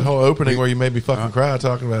Makes up for that whole opening where you made me fucking cry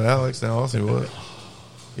talking about Alex. Now also what?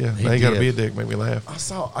 Yeah, He now you got to did. be a dick, make me laugh.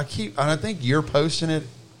 and I think you're posting it,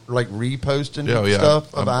 like reposting Oh, yeah.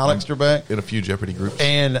 stuff of I'm- Alex Trebek. In a few Jeopardy groups.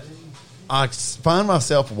 And I find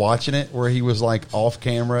myself watching it where he was like off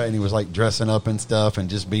camera and he was like dressing up and stuff and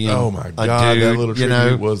just being Oh my a god, dude, that little you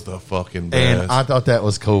tribute know? was the fucking best. And I thought that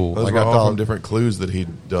was cool. Those Like were I all thought, from different clues that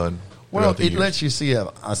he'd done. well, throughout the it years. lets you see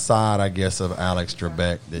a side, I guess, of Alex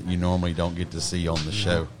Trebek that you normally don't get to see on the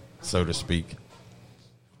show, so to speak.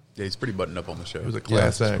 Yeah, he's pretty buttoned up on the show. It was a Yeah,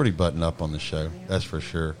 class it's act. pretty buttoned up on the show. That's for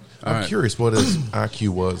sure. I'm Alright. curious what his IQ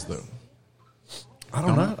was though. I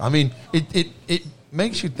don't know. I mean, it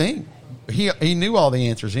makes you think. He knew all the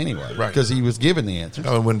answers anyway, Right. Because he was given the answers.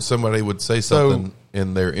 Oh, and when somebody would say So- something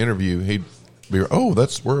in their interview, he'd be, "Oh,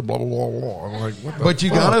 that's where blah blah blah blah." I'm like, what the But you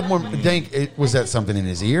fuck? gotta think, was that something in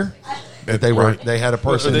his ear? That Right. they had a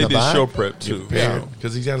person They in the did back? show prep too. Yeah,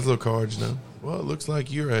 because he's got his little cards, you know. Well, it looks like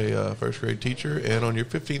you're a first grade teacher, and on your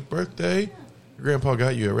 15th birthday, your grandpa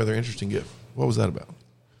got you a rather interesting gift. What was that about?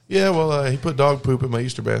 Yeah, well, he put dog poop in my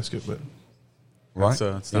Easter basket, but Right? It's not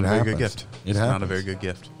It a very happens. good gift. It It's happens. not a very good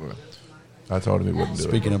gift. I told him he wouldn't do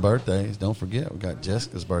Speaking it. of birthdays, don't forget we got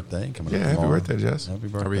Jessica's birthday coming Yeah, up happy tomorrow. birthday, Jess. Happy Are we,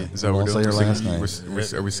 birthday. is that what Won't we're say doing? her last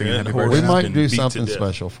name. Are we singing Yeah, happy horse. We birthday? might been do beat to something death.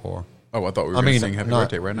 special for her. Oh, I thought we were I going mean, to sing happy not-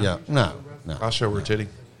 birthday right now. Yeah, no. I'll show her a titty.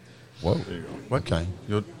 Whoa. What? Okay.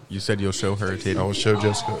 You said you'll show her a titty. I will show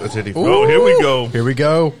Jessica a titty. Oh, here we go. Here we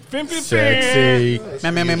go. Fim, fim, Sexy.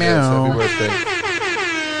 Meow, meow, meow, meow. Happy birthday.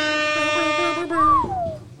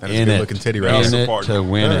 That is a In good it. looking titty In right In there. it support. to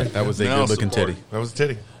win it. That was a Now good looking support. titty. That was a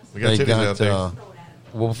titty. We got They titties out got, there.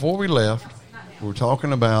 well, before we left, we were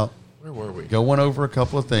talking about Where were we? going over a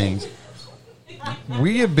couple of things.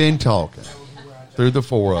 We have been talking through the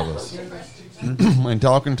four of us and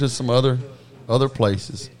talking to some other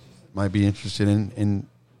places might be interested in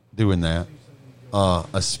doing that.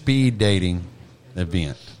 A speed dating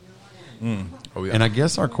event. Oh, yeah. And I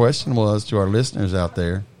guess our question was to our listeners out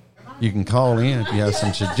there, you can call in if you have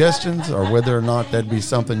some suggestions or whether or not that'd be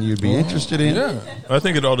something you'd be interested in. Yeah, I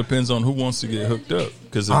think it all depends on who wants to get hooked up.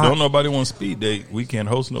 Because if don't nobody want speed date, we can't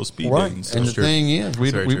host no speed Right. dating. So And the thing is, we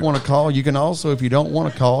very true. want to call. You can also, if you don't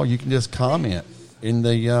want to call, you can just comment in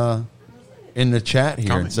the chat here and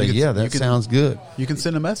Comment. say, You can- yeah, you that can- sounds good. You can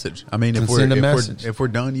send a message. I mean, Can if we're, send a if, message. We're, if we're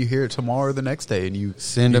done, you hear it tomorrow or the next day, and you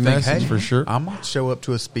Send you a think, message hey, for sure. I might show up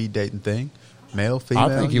to a speed dating thing, male, female.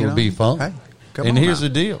 I think it you would know? be fun. Hey, come and on here's now.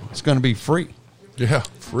 the deal: it's going to be free. Yeah.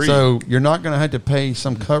 free. So you're not going to have to pay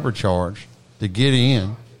some cover charge to get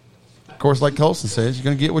in. Of course, like Colson says, you're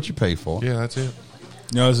going to get what you pay for. Yeah, that's it.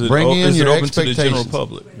 now, is it, Bring in is it your open to the expectations. general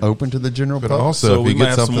public? Open to the general But public. also, So if we you might get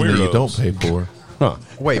have some something that you weirdos. don't pay for, Huh.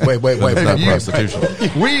 Wait. that's not You-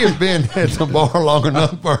 prostitution. We have been at the bar long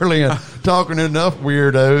enough early and talking to enough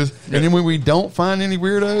weirdos, and then when we don't find any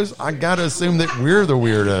weirdos, I got to assume that we're the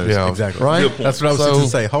weirdos. Yeah. Exactly. Right? Good point. That's what I was So- going to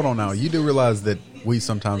say. Hold on now. You do realize that we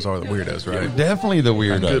sometimes are the weirdos, right? Definitely the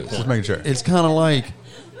weirdos. Just making sure. It's kind of like,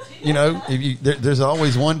 you know, if you there's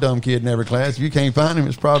always one dumb kid in every class. If you can't find him,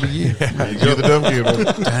 it's probably you. You're the dumb kid.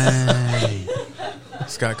 man. Dang.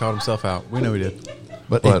 Scott called himself out. We know he did.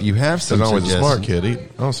 But, But if you have some there's always a smart suggestions- kid.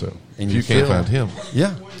 Also, And if you you can't feel- find him,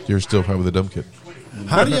 Yeah. you're still probably the dumb kid.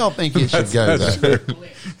 How do y'all think it should go, though?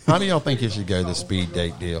 How do y'all think it should go, the speed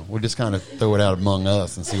date deal? We'll just kind of throw it out among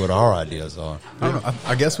us and see what our ideas are. I don't know.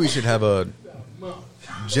 I guess we should have a.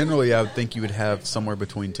 Generally, I would think you would have somewhere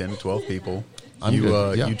between 10 to 12 people.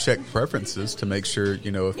 You check preferences to make sure,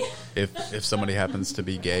 if somebody happens to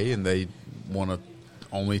be gay and they want to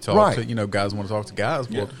only talk to, guys want to talk to guys.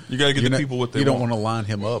 Well, you got to get the people what they want. You don't want. want to line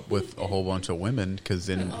him up with a whole bunch of women because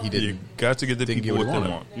then he didn't. You got to get the people what they wanted.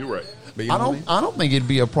 want. You're right. But I don't think it'd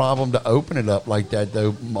be a problem to open it up like that,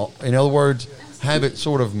 though. In other words, have it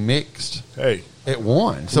sort of mixed at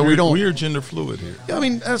one. So we are gender fluid here. I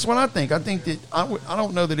mean, that's what I think. I think that I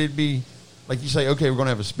don't know that it'd be like you say, okay, we're going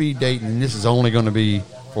to have a speed date and this is only going to be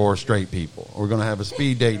for straight people. Or we're going to have a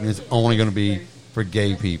speed date and it's only going to be for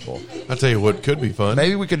gay people. I'll tell you what could be fun.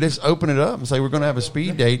 Maybe we could just open it up and say we're going to have a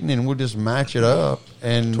speed date and then we'll just match it up.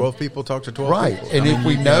 And 12 people talk to 12 right. people. And if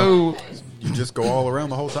we know... You just go all around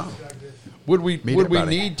the whole time. Would we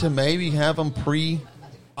need to maybe have them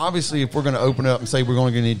obviously, if we're going to open it up and say we're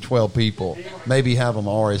only going to need 12 people, maybe have them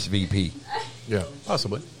RSVP. Yeah,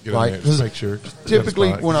 possibly. Right? Just make sure. Typically,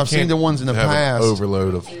 when I've seen the ones in the past, an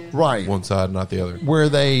overload of one side, not the other, where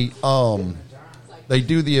they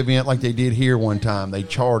do the event like they did here one time. They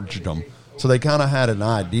charged them, so they kind of had an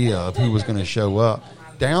idea of who was going to show up.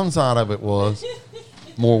 Downside of it was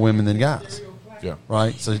more women than guys. Yeah.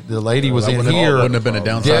 Right. So the lady was in here, wouldn't have been a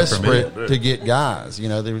downside desperate for me. to get guys.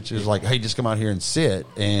 Which is like, hey, just come out here and sit,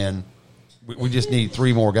 and we just need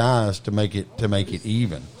 3 more guys to make it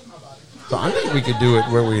even. So I think we could do it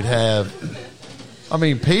where we'd have. I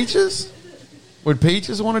mean, Peaches. Would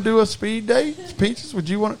Peaches want to do a speed date? Peaches, would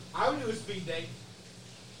you want to? I would do a speed date.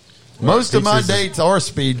 Most of my dates are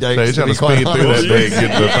speed dates. They're trying to speed through that day and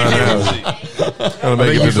get to find out. Are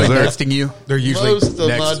they usually texting you? They're usually most of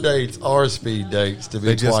my dates are speed dates. To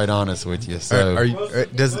be quite honest with you, so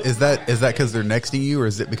is that because they're nexting you, or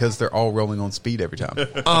is it because they're all rolling on speed every time?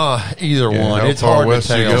 Either one. How It's far hard west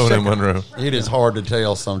to you tell. going in Monroe? It is hard to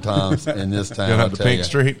tell sometimes in this town. Going I'll out to tell Pink you.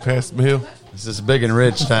 Street past the mill. It's this big and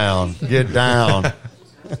rich town. Get down.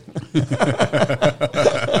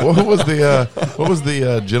 What was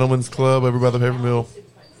the gentleman's club over by the paper mill?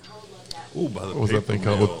 Ooh, by the what was that thing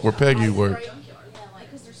called? Where Peggy worked.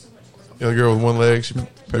 The girl with one leg.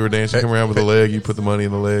 They were dancing, come around with a leg. You put the money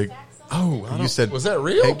in the leg. Oh, you said was that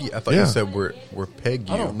real? Peggy? I thought you said we're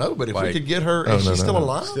Peggy. I don't know, but if we could get her, Oh, is no, she no, still no.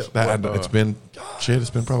 alive? It's been It's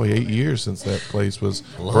been probably 8 years since that place was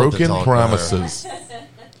Love to Broken talk Promises.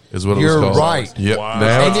 Is what it You're was called. right. Yep. Wow.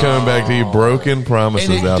 Now And it's coming back to you. Broken Promises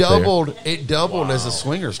And out it doubled as a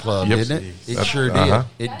swingers club, Yep. didn't it? It That- sure did. uh-huh.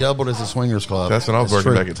 It doubled as a swingers club. That's when I was That's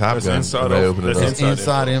working true. back at Top That's Gun. inside when they of- opened it that's up.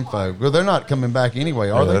 Inside info. Well, they're not coming back anyway,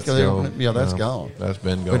 are they? that's 'Cause they gone. opened it- yeah, that's No, gone. That's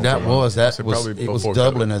been gone. But that for a while. was So probably it was before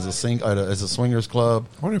doubling COVID. as a swingers club.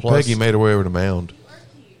 I wonder if Plus- Peggy made her way over to Mound.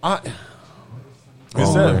 Is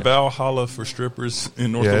Oh, that man. Valhalla for strippers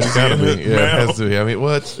in North Yeah, it's Louisiana? got to be. Yeah, it Now? has to be. I mean,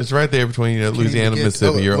 well, it's right there between Louisiana and get-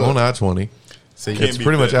 Mississippi. You're look. on I-20. See, It's beat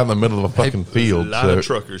pretty much that. out in the middle of a fucking field. lot of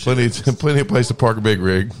truckers. Plenty of place to park a big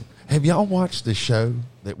rig. Have y'all watched the show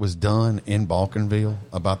that was done in Balkanville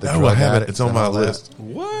about the No, drug I haven't. addicts It's on and my all that? list.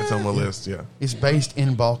 What? It's on my list, yeah. It's based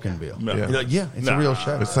in Balkanville. No. Yeah. It's a real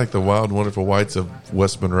show. It's like the Wild and Wonderful Whites of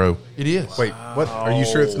West Monroe. It is. wait, what? Are you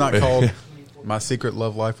sure it's not called My Secret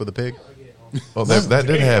Love Life with a Pig? Oh, that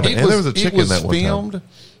did happen. And there was a chick in that one time. filmed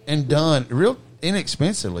and done real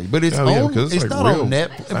inexpensively, but it's Oh, yeah, on. because it's It's like not real. on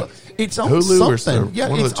Netflix. It's on Hulu or something.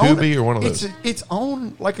 one of it's the Tubi or one of it's, those. It's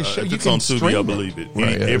on like a show. If You it's can on Tubi, stream I it. believe it.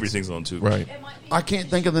 Right, yeah, Everything's on Tubi. Right. I can't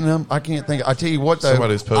think of the number. I can't think. I tell you what, though.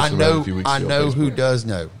 Somebody's posted I about it know. a few weeks I ago on know who Facebook. does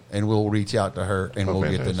know, and we'll reach out to her and we'll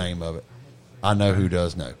get the fantastic. name of it. I know who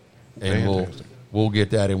does know, and Fantastic. we'll get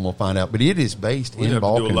that and we'll find out. But it is based We in have to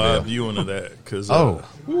do a live Balkanville. viewing of that because Oh,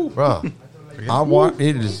 bruh. I watch.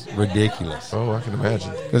 It is ridiculous Oh, I can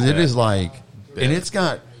imagine. because it is like, and it's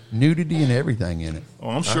got nudity and everything in it.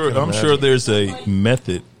 I'm can sure imagine. there's a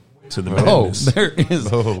method to the Oh, madness. there is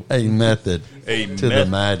Oh. a method A to the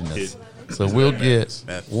method. madness. So we'll get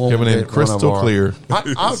we'll Coming in get one crystal of our- clear.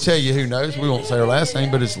 I'll tell you who knows. We won't say her last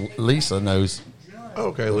name, but it's Lisa knows. Oh,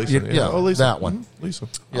 okay, Lisa. Yeah, Oh, Lisa. that one. Mhm, Lisa.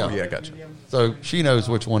 Yeah, Oh, yeah, gotcha. So she knows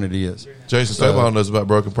which one it is. Jason So- Stovall knows about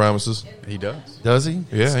Broken Promises. He does. Does he?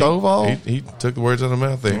 Yeah, Stovall. He took the words out of my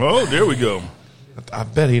mouth there. Oh, there we go. I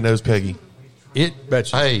bet he knows Peggy. It.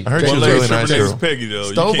 Bet you. Hey, I heard she One was lady really stripper nice named girl. Peggy though.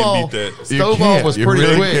 You Stovall. can't beat that. You Stovall can't. was You pretty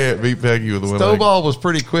really quick. can't beat Peggy with the one leg. Stovall was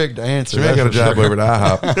pretty quick to answer. She may that's got a for job sure. over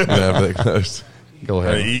at IHOP. Yeah, close. Go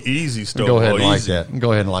ahead. Easy stuff. Go ahead and like easy. that.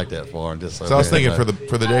 Go ahead and like that for him. Just So I was okay. thinking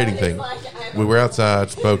for the dating thing, we were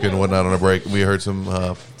outside smoking and whatnot on a break, and we heard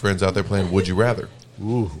some friends out there playing Would You Rather.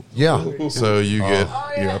 Yeah. So you get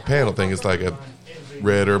a panel thing. It's like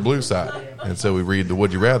red or blue side. And so we read the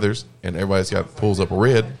would you rathers, and everybody's pulls up a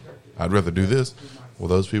red. I'd rather do this. Well,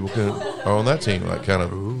 those people are on that team. Like kind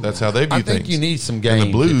of, that's how they view I things. think you need some games. And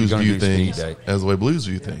the Blues if you're gonna view do speed things date. as the way Blues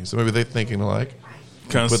view things. So maybe they're thinking alike.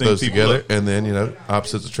 Kind of Put sync those people together, up. and then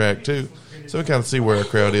opposites attract too. So we kind of see where our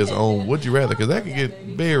crowd is on would you rather, because that could get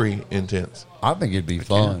very intense. I think it'd be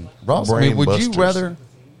fun. Ross, Brain would busters. you rather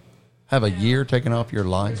have a year taken off your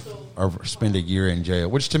life or spend a year in jail?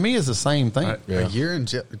 Which to me is the same thing. Yeah. A year in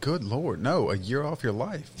jail. Good Lord. No, a year off your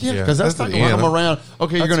life. Yeah, Yeah, because that's that's not the going to come end. around.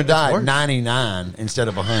 Okay, you're going to die at worse. 99 instead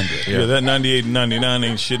of 100. Yeah, that 98 and 99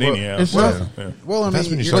 ain't shit anyhow. It's nothing. Yeah. Well, I That's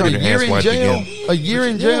mean, when you you're But start a getting year ass in wiped jail, again. a year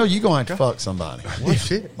in jail, you're going to have to fuck somebody. well,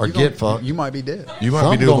 shit. Or You get gonna- fucked. You might be dead. You might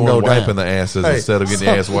Something be doing gonna more go down. wiping the asses Hey, instead of getting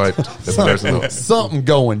your ass wiped at the nursing home. Something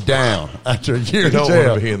going down after a year You in don't jail.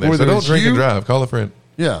 want to be in there. So Whether don't it's drink and you- drive. Call a friend.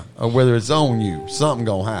 Yeah, or whether it's on you, something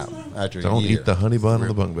going to happen after a Don't year. eat the honey bun on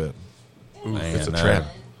the bunk bed. Man, It's a no. trap.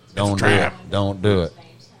 Don't It's a do trap. it. Don't do it.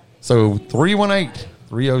 So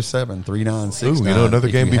 318-307-3969. Ooh, you know another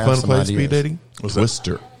if game you be have fun to some play ideas. speed dating? What's that?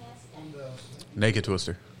 Twister Naked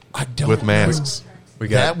Twister. I don't with know. masks. We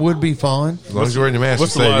That would be fun. As long as you're wearing your mask,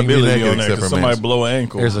 What's you the say you can be liability naked on that? except Because for somebody mask. blow an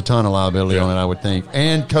ankle. There's a ton of liability on it, I would think,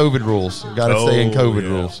 and COVID rules. Got to stay in COVID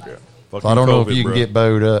rules. Yeah. So I don't know if COVID, you can bro. get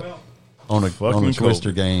bowed up on a Fucking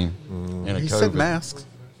Twister COVID. game in a He COVID. said masks.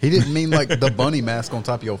 He didn't mean like the bunny mask on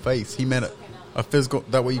top of your face. He meant a physical.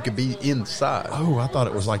 That way you could be inside. Oh, I thought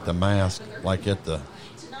it was like the mask, like at the.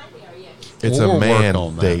 It's We'll a work man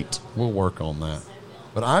on that. date. We'll work on that.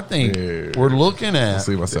 But I think Yeah. we're looking I'll at.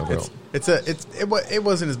 see myself out. It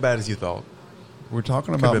wasn't as bad as you thought. We're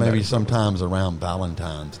talking about been maybe better. sometimes around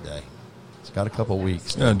Valentine's Day. It's got a couple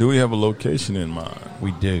weeks. Yeah, do we have a location in mind?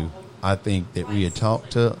 We do. I think that we had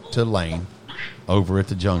talked to Lane over at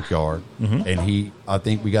the junkyard, and I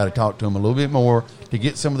think we got to talk to him a little bit more to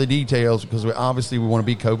get some of the details because we want to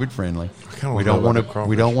be COVID friendly. kinda We know don't about want the to. crawfish.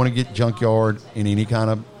 We don't want to get junkyard in any kind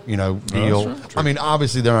of deal. I mean,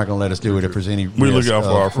 obviously they're not going to let us do it if there's any. We look risk out for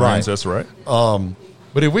of- our friends. right. That's right.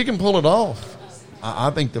 But if we can pull it off, I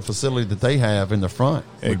think the facility that they have in the front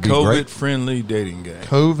A would be great. COVID-friendly dating game.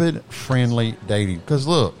 COVID friendly dating. Because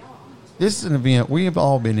look, this is an event we have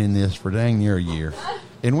all been in this for dang near a year,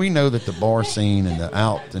 and we know that the bar scene and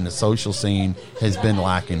the social scene has been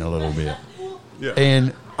lacking a little bit. Yeah.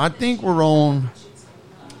 And I think we're on,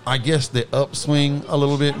 I guess, the upswing a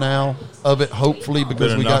little bit now of it. Hopefully, because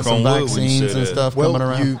Better we got knock some on wood when you vaccines say and that. stuff Well, coming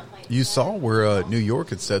around. you saw where New York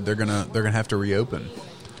had said they're gonna have to reopen,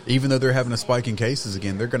 even though they're having a spike in cases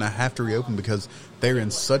again. They're gonna have to reopen because they're in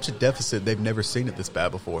such a deficit. They've never seen it this bad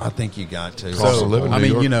before. I think you got to. Cost of living in I New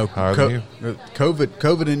mean, York you know, higher than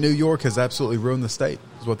COVID in New York has absolutely ruined the state.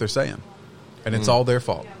 Is what they're saying, and it's all their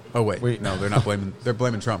fault. Oh wait, no, they're not blaming. They're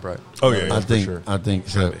blaming Trump, right? Oh yeah, I think sure. I think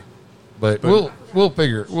so. But we'll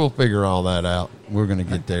figure all that out. We're going to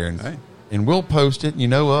get there and we'll post it. You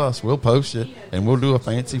know us, we'll post it and we'll do a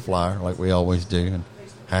fancy flyer like we always do and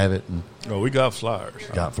have it and Oh, we got flyers.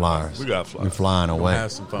 got flyers. We got flyers. We're flying away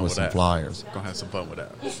have some fun with with some that. flyers. Gonna have some fun with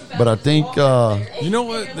that. But I think You know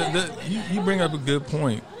what? You bring up a good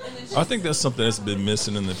point. I think that's something that's been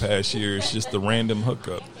missing in the past year. It's just the random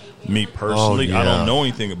hookup. Me personally, I yeah. don't know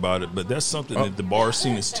anything about it, but that's something that the bar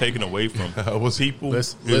scene is taken away from people.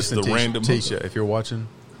 Listen, is the Tisha, random Tisha, hookup. if you're watching,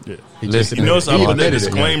 Yeah. listen, You notice I He put that admitted it.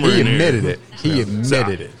 disclaimer He in there. admitted it. He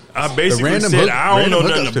admitted it. I The basically random said hook- I don't know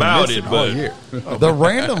random nothing hookups been about missing it, all but year. the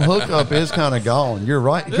random hookup is kind of gone. You're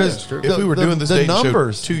right because If we were doing this the dating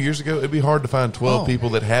numbers. show 2 years ago, it'd be hard to find 12 Oh.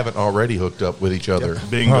 people that haven't already hooked up with each other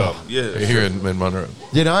bingo. Yeah. here in Monroe.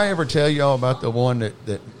 Did I ever tell y'all about the one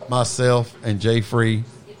that myself and Jay Free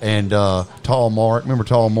and Tall Mark? Remember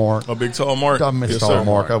Tall Mark? A big tall Mark. I miss Yes, Tall sir.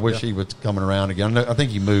 Mark. I wish he was coming around again. I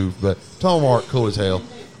think he moved, but Tall Mark, cool as hell.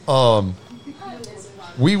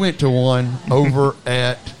 We went to one over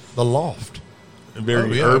at the Loft.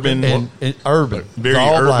 Very yeah, urban. And urban. Very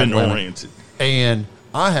All black urban women. oriented. And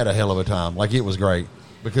I had a hell of a time. Like, it was great.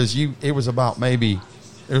 Because it was about maybe,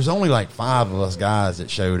 there was only like 5 of us guys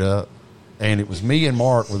that showed up. And it was me and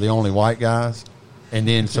Mark were the only white guys. And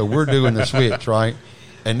then, so we're doing the switch, right?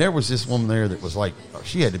 And there was this woman there that was like,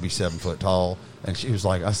 she had to be 7 foot tall. And she was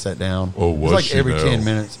like, I sat down. Oh, it was like she every now? 10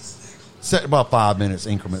 minutes. Set about 5 minutes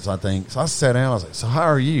increments, I think. So I sat down. I was like, so how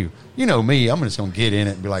are you? You know me. I'm just going to get in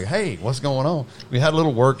it and be like, hey, what's going on? We had a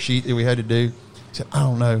little worksheet that we had to do. She said, I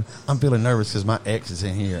don't know. I'm feeling nervous because my ex is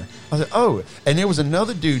in here. I said, oh. And there was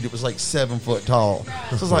another dude that was like 7 foot tall. So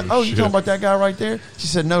I was like, oh, you talking about that guy right there? She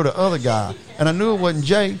said, no, the other guy. And I knew it wasn't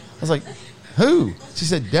Jay. I was like, who? She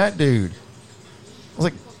said, that dude. I was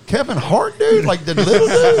like, Kevin Hart, dude? Like the little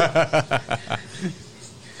dude?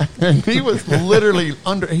 And he was literally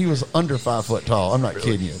under 5 foot tall. I'm not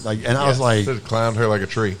kidding you. Like, and I was like, Should have climbed her like a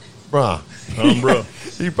tree. bruh. Bro.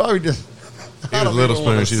 He probably just. He was a little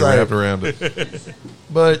spoon. She's wrapped around it.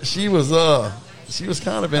 But she was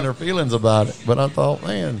kind of in her feelings about it. But I thought,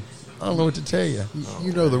 man, I don't know what to tell you.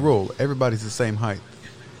 You know the rule. Everybody's the same height.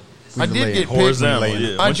 I did get Horizontal, picked.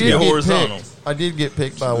 yeah. I Once you did get get horizontal. picked. I did get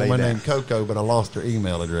picked by a Lay woman down. named Coco, but I lost her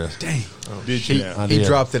email address. Dang. Did you now? I He did.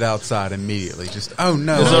 dropped it outside immediately. Just, oh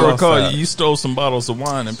no. As I I lost recall, that. you stole some bottles of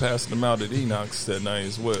wine and passed them out at Enoch's that night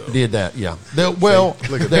as well. Did that? Yeah. They look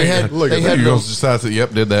at they that. had Look at they that. had You little, girls decided that,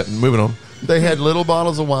 yep, did that. And moving on. they had little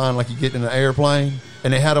bottles of wine like you get in an airplane,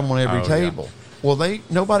 and they had them on every Oh, table. Well,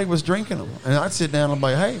 nobody was drinking them, and I'd sit down and be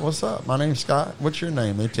like, "Hey, what's up? My name's Scott. What's your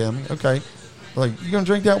name?" They tell me, "Okay." Like, you gonna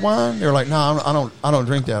drink that wine? They're like, "No, I don't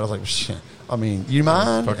drink that." I was like, well, "Shit. I mean, you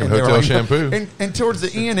mind?" Fucking And they were hotel like, shampoo. And towards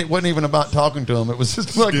the end, it wasn't even about talking to them. It was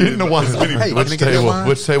just like getting the wine. Hey, Which can I get that table? wine?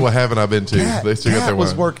 Which table haven't I been to? They still got Cat their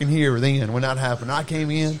was wine. working here then when that happened. I came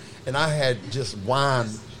in and I had just wine,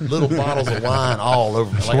 little bottles of wine all over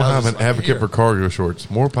me. That's Like, why I I'm was an just like, advocate here. for cargo shorts.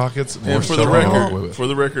 More pockets, more And for the stuff to work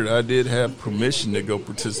with. record, I did have permission to go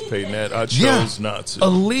participate in that. I chose Yeah. not to.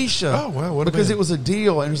 Alicia. Oh, wow, what a because man. it was a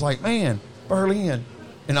deal, and it was like, man, Berlin.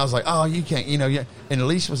 And I was like, oh, you can't, yeah. And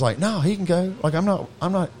Alicia was like, no, he can go. Like, I'm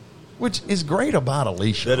not, which is great about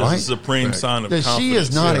Alicia, That is right? a supreme sign of That confidence. she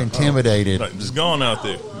is not Yeah. intimidated. Like, just going out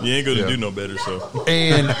there. You ain't going to do no better, so.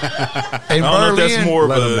 And I don't know if that's Berlin- more of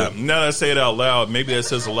let 'em a. know. Now that I say it out loud, maybe that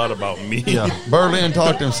says a lot about me. Yeah, Berlin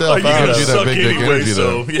talked himself Like, you're out going of to it. that suck big dick anyway, energy,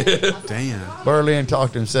 so, though. yeah. Damn. Berlin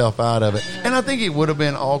talked himself out of it. And I think it would have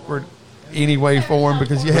been awkward anyway for him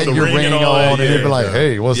because you had the your ring ring and on, all that, and he'd be yeah. like,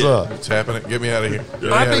 hey, what's Yeah. up? Tapping it. Get me out of here. Get me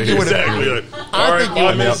I out think of it here. would have. Exactly. Like, I all right, think it 5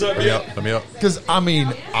 would minutes have. up, Let me yeah. out. Let me out. Because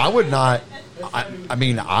I would not. I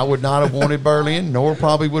mean, I would not have wanted Berlin, nor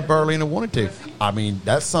probably would Berlin have wanted to. I mean,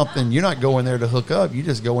 that's something you're not going there to hook up. You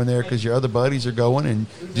just go in there because your other buddies are going, and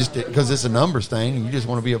just because it's a numbers thing, and you just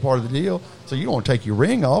want to be a part of the deal. So you don't want to take your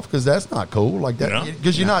ring off because that's not cool, like that. No.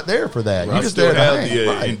 Because you're not there for that. I You're just still there to have hang. the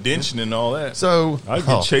Right. indention and all that. So I'd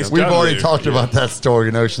get chased we've out of already there. talked Yeah. about that story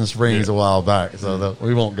in Ocean Springs Yeah. a while back, so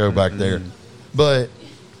we won't go back there. But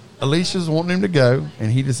Alicia's wanting him to go,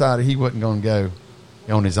 and he decided he wasn't going to go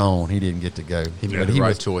on his own. He didn't get to go. He made But the right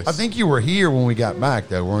was- choice. I think you were here when we got back,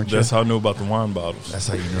 though, weren't you? That's how I know about the wine bottles. That's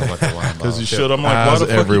how you know about the wine Because you bottles. should. I'm like, why Eyes the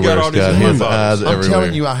fuck you everywhere, got all these Scott. wine His bottles? eyes I'm everywhere.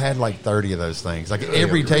 telling you, I had like 30 of those things. Like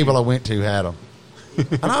every table I went to had them.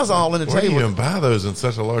 And I was all in the Where do you table. even buy those in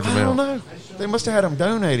such a large I don't amount? know. They must have had them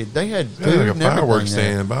donated. They had Yeah, food like a and everything fireworks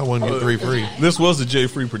there. stand. Buy one, get 3 free. This was a J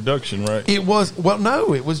Free production, right? It was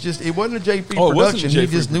no, it wasn't a JP Oh, it wasn't production. a He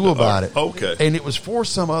JP just knew produ- about it. okay. And it was for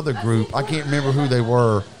some other group. I can't remember who they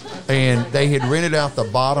were. And they had rented out the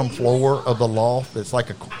bottom floor of the loft. It's like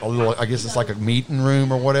a little, I guess it's like a meeting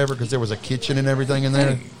room or whatever, because there was a kitchen and everything in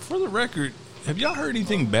there. Hey, for the record, have y'all heard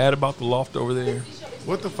anything bad about the loft over there?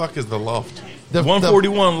 What the fuck is the loft? The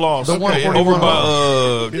 141 loft. the 141 over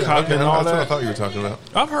by Yeah, Cotton okay, and all that's what I that. thought you were talking about.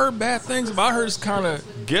 I've heard bad things about. I heard it's kind of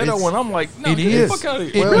ghetto, It's- and I'm like, no, It get the is. fuck out of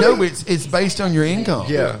here. No, it's based on your income.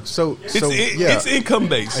 Yeah. So yeah. It's income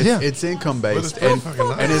based. Yeah. It's income But based, it's and, fucking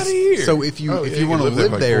nice. and Outta here. it's so if you Oh, yeah, you want to can live there live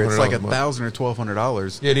for like there, it's like $400 a month. $1,000 or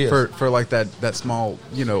 $1,200. It is. for like that small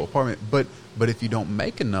apartment. But if you don't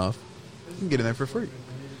make enough, you can get in there for free.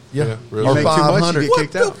 Yeah. really. You Or make too much, 500. you get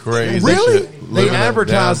kicked out. Crazy Really? shit. They Living in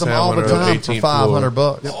advertise them downtown all the Monroe, time for 18th floor,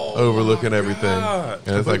 $500. overlooking everything, and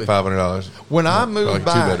it's like $500. When I For moved like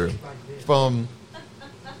back 2-bedroom. from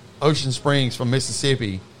Ocean Springs, from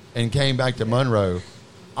Mississippi, and came back to Monroe,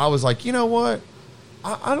 I was like, you know what?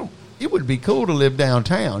 I don't. It would be cool to live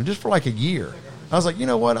downtown just for like a year. I was like, you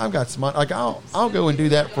know what? I've got some money. Like I'll go and do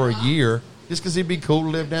that for a year just because it'd be cool to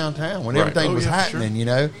live downtown when Right. everything Oh, was yeah, happening. You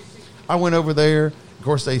know, I went over there. Of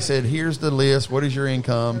course, they said, here's the list. What is your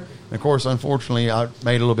income? And of course, unfortunately, I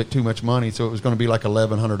made a little bit too much money, so it was going to be like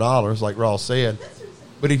 $1,100, like Ross said.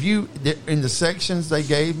 But if you, in the sections they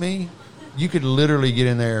gave me, you could literally get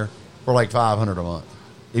in there for like $500 a month.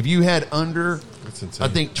 If you had under, That's insane. I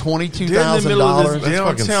think, They're in the $22,000. middle of this That's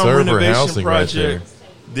fucking downtown server renovation housing right project.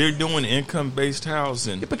 They're doing income-based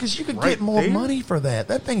housing. Yeah, because you could Right get more there. money for that.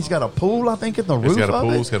 That thing's got a pool, I think, in the It's roof got a of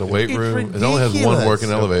pool, it. it's got a weight It's room. It only has one ridiculous. working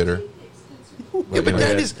elevator. Yeah, but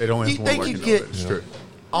that is, it only has you one think working you get. elevator. It's true.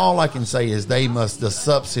 All I can say is the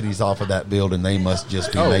subsidies off of that building, they must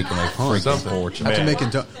just be making a freaking something. fortune. After making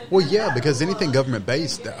well, yeah, because anything government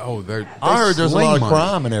based, they I heard there's a sling lot of money.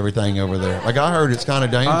 crime and everything over there. Like I heard it's kind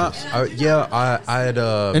of dangerous, I had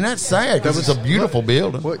and that's sad because it's a beautiful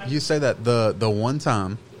building. What you say that the one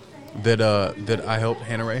time that I helped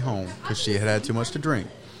Hannah Ray home because she had too much to drink,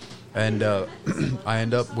 And I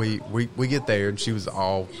end up we get there, and she was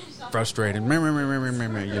all frustrated. You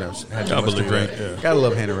know, she had too much to drink. Gotta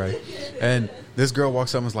love Hannah Ray. And this girl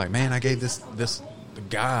walks up and was like, "Man, I gave this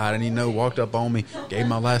guy I didn't even know walked up on me, gave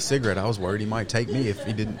my last cigarette. I was worried he might take me if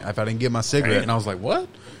I didn't give my cigarette." And I was like, "What?"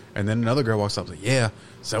 And then another girl walks up and like, "Yeah,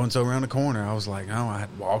 so and so around the corner." I was like, "No," I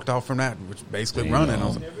had walked off from that, which basically running. I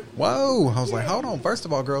was like, "Whoa!" I was like, "Hold on. First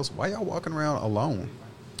of all, girls, why y'all walking around alone?"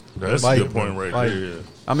 That's like, a good point right there. Yeah.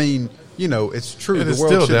 I mean, you know, it's true. It The is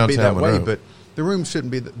world still shouldn't be that downtown way, Monroe. but the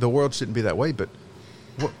world shouldn't be that way. But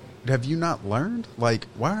what, have you not learned? Like,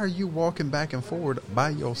 why are you walking back and forward by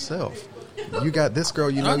yourself? You got this girl,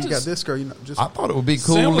 you know. You got this girl, you know. Just I thought it would be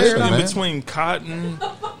cool Sandwiched living, in man. between Cotton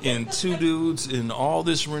and Two Dudes and all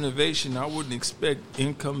this renovation, I wouldn't expect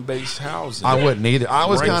income-based housing. I wouldn't either. I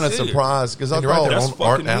was Right kind of there. surprised because I And you're right thought there that's on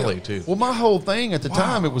Art fucking Alley hell. too. Well, my whole thing at the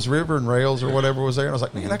time, it was River and Rails or whatever was there. And I was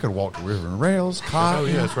like, man, I could walk to River and Rails, Cotton. Oh,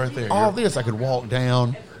 yeah, it's right there. All You're- this, I could walk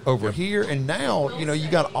down over here. And now, you know, you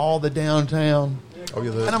got all the downtown. Oh,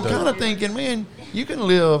 yeah, And I'm kind of thinking, man, you can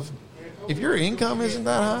live, if your income isn't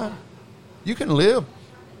that high, you can live.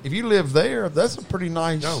 If you live there, that's a pretty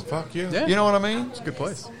nice. Oh, fuck yeah. Yeah. You know what I mean? it's a good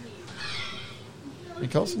place.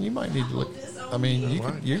 Because you might need to look. I mean, you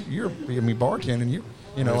Right. could, you're bartending.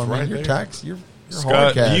 You know, It's I mean, right your there. tax, you're Scott,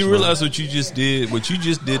 hard cash. do you man. realize what you just did? What you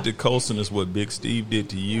just did to Colson is what Big Steve did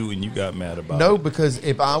to you, and you got mad about No, it. because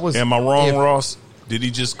if I was, Am I wrong, if- Ross? Did he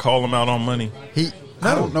just call him out on money?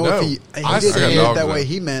 I don't know no. if he I didn't got mean it dogs that there. way.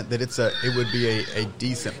 He meant that it would be a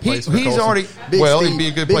decent He- place. for he's Colson. already- Big well, Steve, it'd be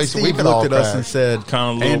a good Big place that we Steve could all looked at us crash. and said,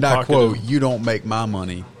 Kinda little and I pocket quote, of- "You don't make my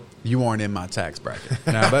money. You aren't in my tax bracket."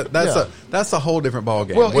 Now that's a whole different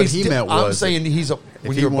ballgame. Well, What he's he sti- meant I'm was saying he's a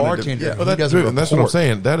when he you're a wanted to- bartender. yeah. he Well, that's doesn't true, and that's what I'm report.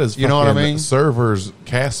 saying. That is, You know what I fucking mean? Server's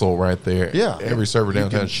castle right there. Yeah. every server You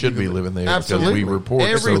downtown can- should be living there Absolutely, because we report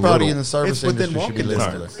everybody so little. in the service It's within industry should be walking listening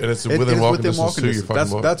to distance. this. And it's It within is walking within distance walking to your distance.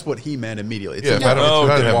 fucking book. That's what he meant immediately. It's Yeah, if I don't Oh,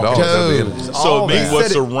 if I didn't have okay. dogs, I'd be in it. Toes, So all big that.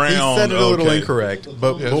 what's He around? said it a little okay. incorrect,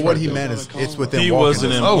 but Yeah, it's what right he there. meant is it's within He walking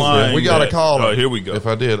wasn't distance. implying. we got a that- caller. Oh, here we go. If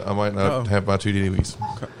I did, I might not have my two DWs.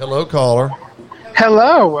 Hello, caller.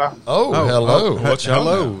 Hello. Oh, hello. What y'all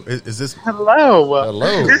Hello, is this Hello.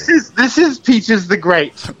 Hello. This is Peaches the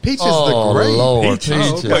Great. Peach? Is Oh, the great. Lord,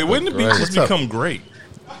 Peaches. Peaches. Wait, when did Great. Peaches become great?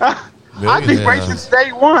 I've been great since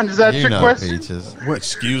day one. Is that You your know question? Peaches.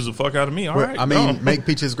 Excuse the fuck out of me. All What- right. I mean, go. make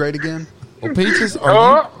Peaches great again. Well, Peaches,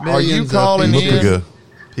 are you Millions of calling peaches. in Look good.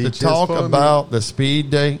 to Peaches talk for me. about the speed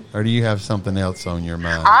date, or do you have something else on your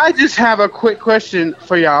mind? I just have a quick question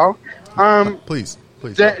for y'all. Please.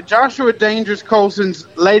 Joshua Dangerous Colson's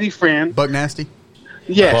lady friend, Buck Nasty.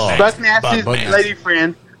 yes, Buck. Buck Nasty's Buck Nasty. lady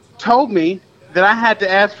friend, told me that I had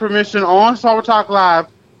to ask permission on Slaughter Talk Live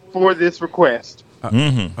for this request.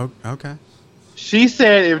 Oh, okay. She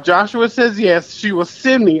said if Joshua says yes, she will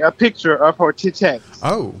send me a picture of her titties.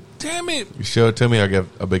 Oh, Damn it. You show it to me, I give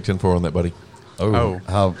a big 10-4 on that, buddy. Oh.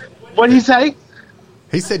 How What'd he say?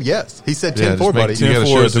 he said yes. He said Yeah, 10-4, just make- buddy. you gotta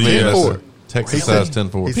show it to me. 10-4. That's Texas size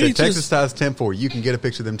 10-4. He said Peaches. Texas size 10-4. You can get a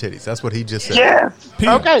picture of them titties. That's what he just said. Yes.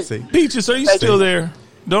 Okay. See? Peaches, are you still there?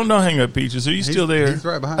 Don't hang up, Peaches. Are you still there? He's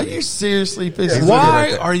right behind are you. you seriously pissing?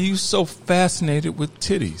 Why are you so fascinated with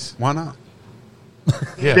titties? Why not?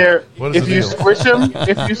 Yeah. They're, What is if the you deal? squish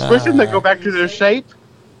them, they go back to their shape.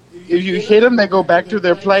 If you hit them, they go back to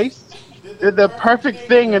their place. They're the perfect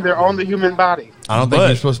thing, and they're on the human body. I don't think But-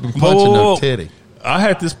 you're supposed to be Whoa, punching whoa, no whoa. titty. I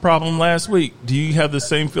had this problem last week. Do you have the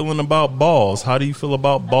same feeling about balls? How do you feel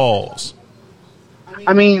about balls?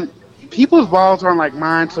 I mean, people's balls aren't like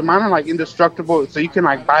mine, so mine are like indestructible. So you can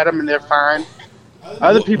like bite them and they're fine.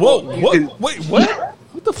 Other people, Whoa, you what? can- Wait, what?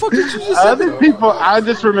 What the fuck did you just say? Other people, I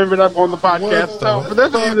just remembered up on the podcast. So for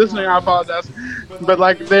those of you listening, I apologize. But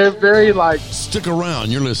like, they're very like. Stick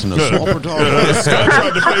around. You're listening to Swamper Talk. Scott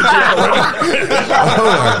tried to fade you out right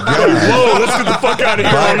Whoa, let's get the fuck out of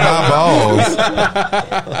here. Bite my balls.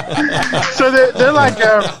 So they're like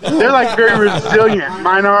very resilient.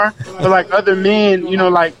 Mine are, but like other men, you know,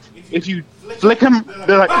 like if you flick them,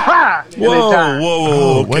 they're like ha. And they Whoa, die. whoa,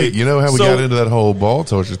 Oh, okay. wait, you know how we So- got into that whole ball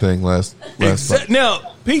torture thing last Now,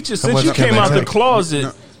 Peaches, How since much you can came they out the take?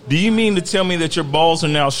 closet, do you mean to tell me that your balls are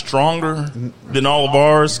now stronger than all of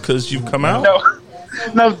ours because you've come out?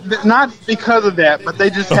 No, not because of that, but they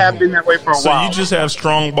just have been that way for a So while. you just have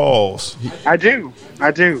strong balls. I do.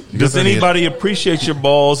 Does anybody appreciate your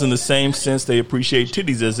balls in the same sense they appreciate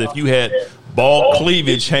titties? As if you had ball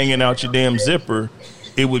cleavage hanging out your damn zipper,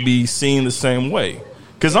 it would be seen the same way.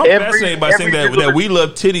 Because I'm fascinated by saying that we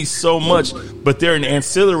love titties so much, but they're an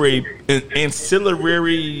ancillary. That's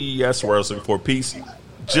what I was looking for. Piece,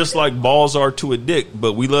 just like balls are to a dick,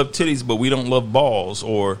 but we love titties, but we don't love balls.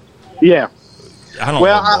 Or Yeah. I don't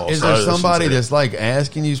Well, love balls. Is there I shouldn't somebody say that. that's like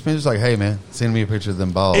asking you, Spencer's like, hey man, send me a picture of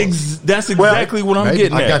them balls. That's exactly what I'm maybe.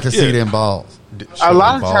 getting at. I got to see Yeah. them balls. a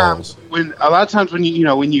lot of times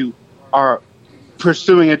when you are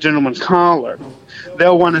pursuing a gentleman's caller,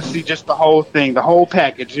 they'll want to see just the whole thing, the whole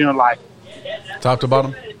package. You know, like Top to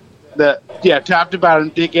bottom. top to bottom,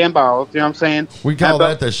 dick and balls. You know what I'm saying? We call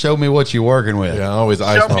that the show me what you working with. Yeah, I always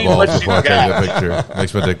ice Show my me balls what you before I take got. a picture.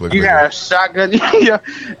 Makes my dick look You bigger. got a shotgun, yeah.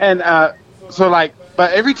 And so like,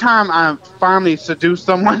 but every time I finally seduce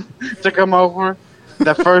someone to come over,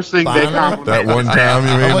 the first thing they compliment. That one time, you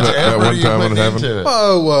mean? How much That effort one are you time when putting it happened? into it?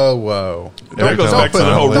 Whoa. That goes back to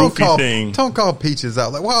the whole roofie thing. Don't call Peaches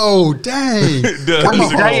out like, whoa, dang. Does. Come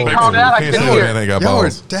on. Dang, called out like Can't this say here. man ain't got Y'all are,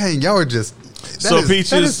 balls. dang, y'all are just. So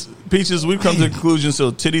Peaches, we've come to the conclusion.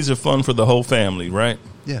 So titties are fun for the whole family, right?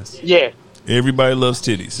 Yes. Yeah, Everybody loves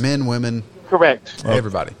titties. Men, women, correct.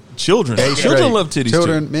 everybody. Children, Gay, children straight. love titties.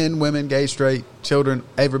 Children, too. men, women, gay, straight, children,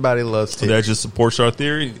 everybody loves titties. That just supports our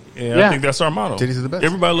theory, and I Yeah. think that's our motto. Titties are the best.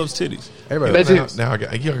 Everybody loves titties. Everybody They loves do. Now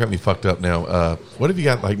y'all got me fucked up now. What if you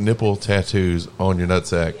got like nipple tattoos on your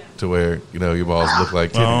nutsack to where, you know, your balls look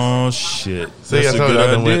like titties? Oh shit! See, That's I a told you good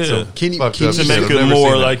I done went idea. some Can you- fucked can up you To shit. make I've it never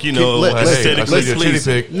more seen like, that. you know, Let- let's- Hey, I aesthetically sent you a titty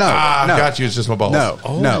pleasing. pic. No, I no. got you. It's just my balls. No,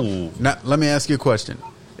 Oh. no. Let me ask you a question.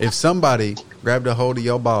 If somebody grabbed a hold of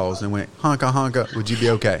your balls and went honka honka, would you be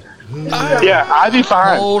okay? Yeah, I'd be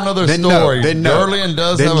fine. Whole nother Then no, story. then no. Derlian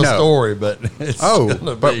does Then have a no. story, but it's Oh,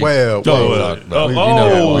 gonna but be- well, Oh, well, you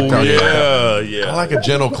know what we're talking about. yeah. I like a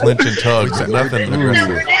gentle clench and tug, but nothing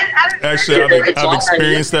aggressive. Actually, I've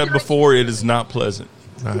experienced that before. It is not pleasant.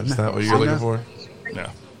 That's not what you're looking for. No,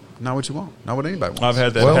 not what you want. Not what anybody wants. I've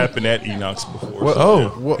had that Well- happen at Enoch's before. Well,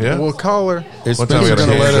 Oh, Well, yeah. well, call her. Is One time we Spencer got a going to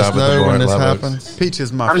hand let us job at the know bar when at this Live Oaks. happens? Peach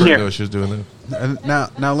is my I'm friend. here. know what she was doing there. And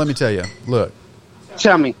now, let me tell you. Look,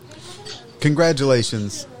 Tell me.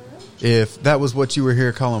 congratulations. If that was what you were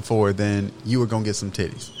here calling for, then you were gonna get some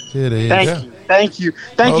titties. It is. Thank you. Thank you.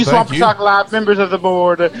 Thank Oh, you, thank Swamp you. Talk Live, members of the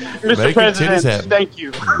board, Mr. Making President. titties happen. Thank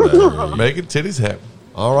you. Making titties happen.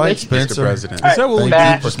 All right, Thank you, Mr. Spencer. President. Is that what we Thank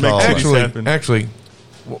do? you Just for make calling. titties Actually,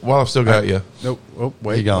 happen. while I've still got you, Nope. Oh, He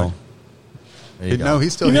wait. gone. There you No, go.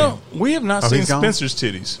 he's still You here. know, we have not Oh, seen he's gone? Spencer's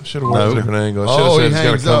titties. I should have worked No. a different angle. I Oh, should he have said it's got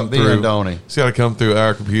hangs to come up then, through. don't he? It's got to come through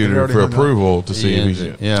our He computer already for hung up. approval to see if he's.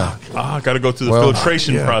 Yeah. I got to go through the Well,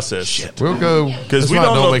 filtration yeah. process We'll go. because That's we why I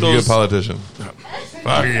don't don't know make if a good those. politician.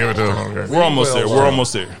 I can give it to him. Okay. We're almost there. We're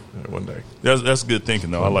almost there. One day. That's good thinking,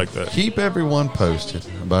 though. I like that. Keep everyone posted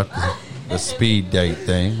about the speed date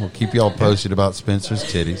thing. We'll keep y'all posted about Spencer's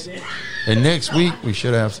titties. And next week, we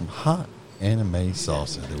should have some hot anime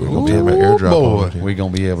salsa that we're going to be able to airdrop boy, on it. we're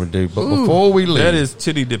going to be able to do. But before we leave, That is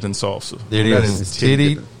titty dipping salsa. it that is is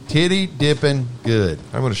titty dipping good.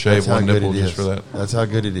 I'm going to shave That's how one good nipple it just is. for that. That's how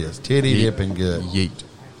good it is. Titty dipping good. Yeet.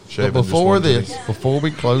 Shave But just before one this, titty. before we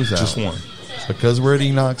close out, Just one. because we're at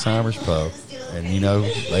Enoch's Irish Pub, and you know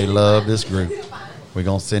they love this group, we're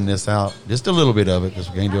gonna send this out, just a little bit of it, because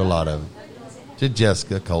we can't do a lot of it, to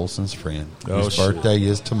Jessica Colson's friend, Oh, whose shit. birthday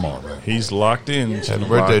is tomorrow. He's locked in. Happy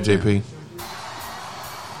birthday, JP.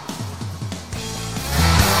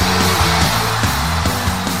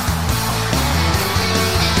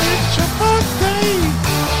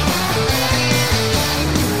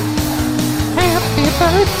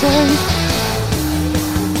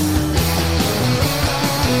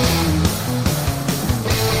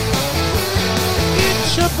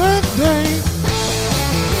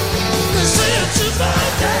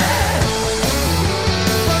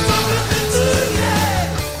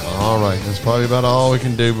 All right, that's probably about all we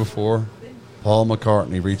can do before Paul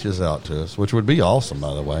McCartney reaches out to us, which would be awesome,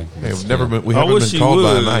 by the way. Hey, we haven't I wish been he called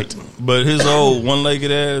by a would, night. but his old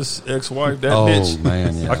one-legged ass ex-wife, that Oh, bitch,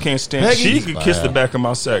 man, yeah. I can't stand. Peggy's She could kiss bad. the back of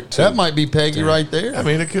my sack too. That might be Peggy right there. I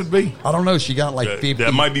mean, it could be. I don't know. She got like That, 50,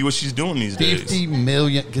 that might be what she's doing these days. 50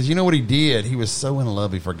 million. Because you know what he did? He was so in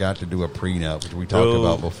love, he forgot to do a prenup, which we talked Oh.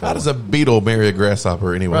 about before. How does a beetle marry a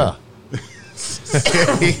grasshopper anyway? Bruh.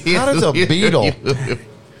 How does a beetle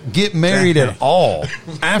get married at all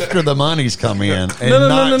after the money's come in and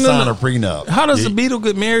not sign a prenup? How does the Beatle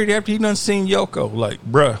get married after he done seen Yoko? Like,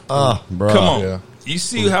 bruh, Bruh. come on. Yeah. You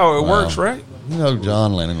see how it works, Wow. right? You know,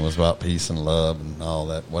 John Lennon was about peace and love and all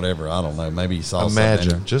that, whatever. I don't know. Maybe he saw Imagine.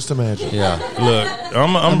 something. Just imagine. Yeah. Look,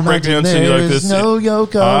 I'm breaking it down to you There like is this. no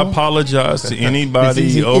Yoko. I apologize to It's easy anybody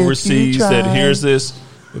if you overseas that try. hears this.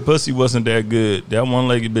 The pussy wasn't that good. That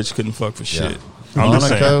one-legged bitch couldn't fuck for shit. I'm just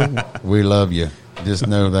saying. Monaco, we love you. Just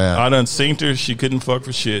know that. I done seen her. She couldn't fuck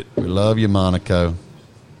for shit. We love you, Monaco.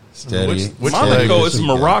 Steady. Which Monaco leg is steady.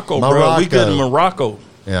 Morocco, bro. We good in Morocco.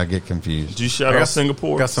 Yeah, I get confused. Did you shout out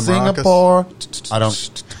Singapore? Got some maracas. Singapore.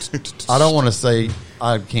 I don't want to say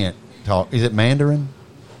I can't talk. Is it Mandarin?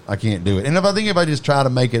 I can't do it. And if I just try to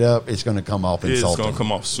make it up, it's going to come off It's insulting. going to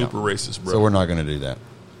come off super racist, bro. So we're not going to do that.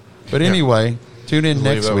 But anyway, tune in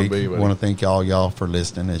Believe next that would week. be, I buddy. want to thank y'all for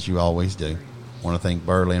listening, as you always do. I want to thank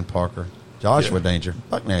Burley and Parker, Joshua Danger,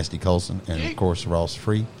 Buck Nasty Colson, and, of course, Ross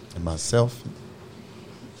Free, and myself.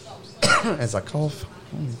 As I cough,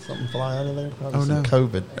 something fly out of there. Probably some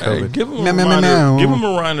COVID. Hey, give them a Meow, meow, reminder. meow. Give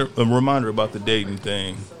them a reminder about the dating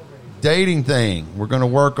thing. Dating thing. We're going to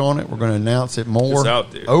work on it. We're going to announce it more It's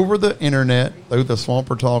out there. over the internet through the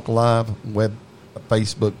Swamper Talk Live web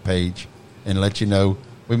Facebook page and let you know.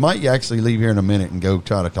 We might actually leave here in a minute and go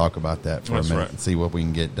try to talk about that for That's a minute right. and see what we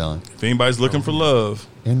can get done. If anybody's looking for love,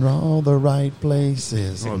 In all the right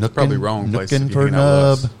places. Well, it's probably wrong places Looking if for you hang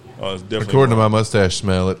out with nub. us. oh, it's definitely According to my wrong. mustache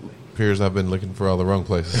smell, it appears I've been looking for all the wrong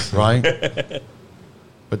places. Right?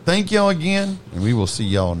 But thank y'all again, and we will see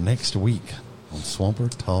y'all next week on Swamper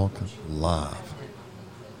Talk Live.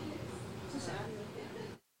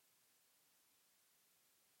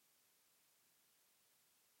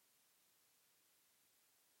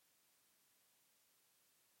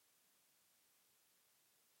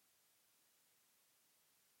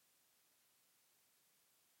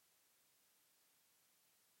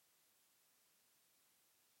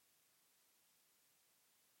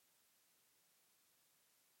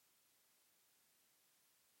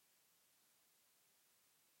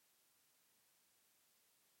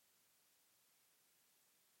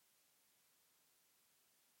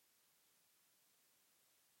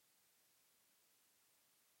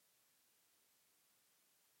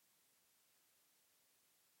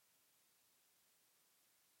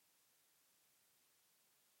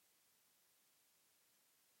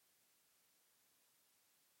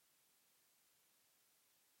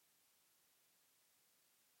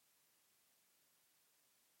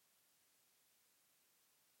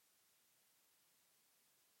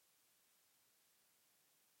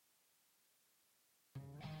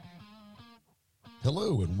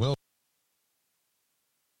 Hello and welcome.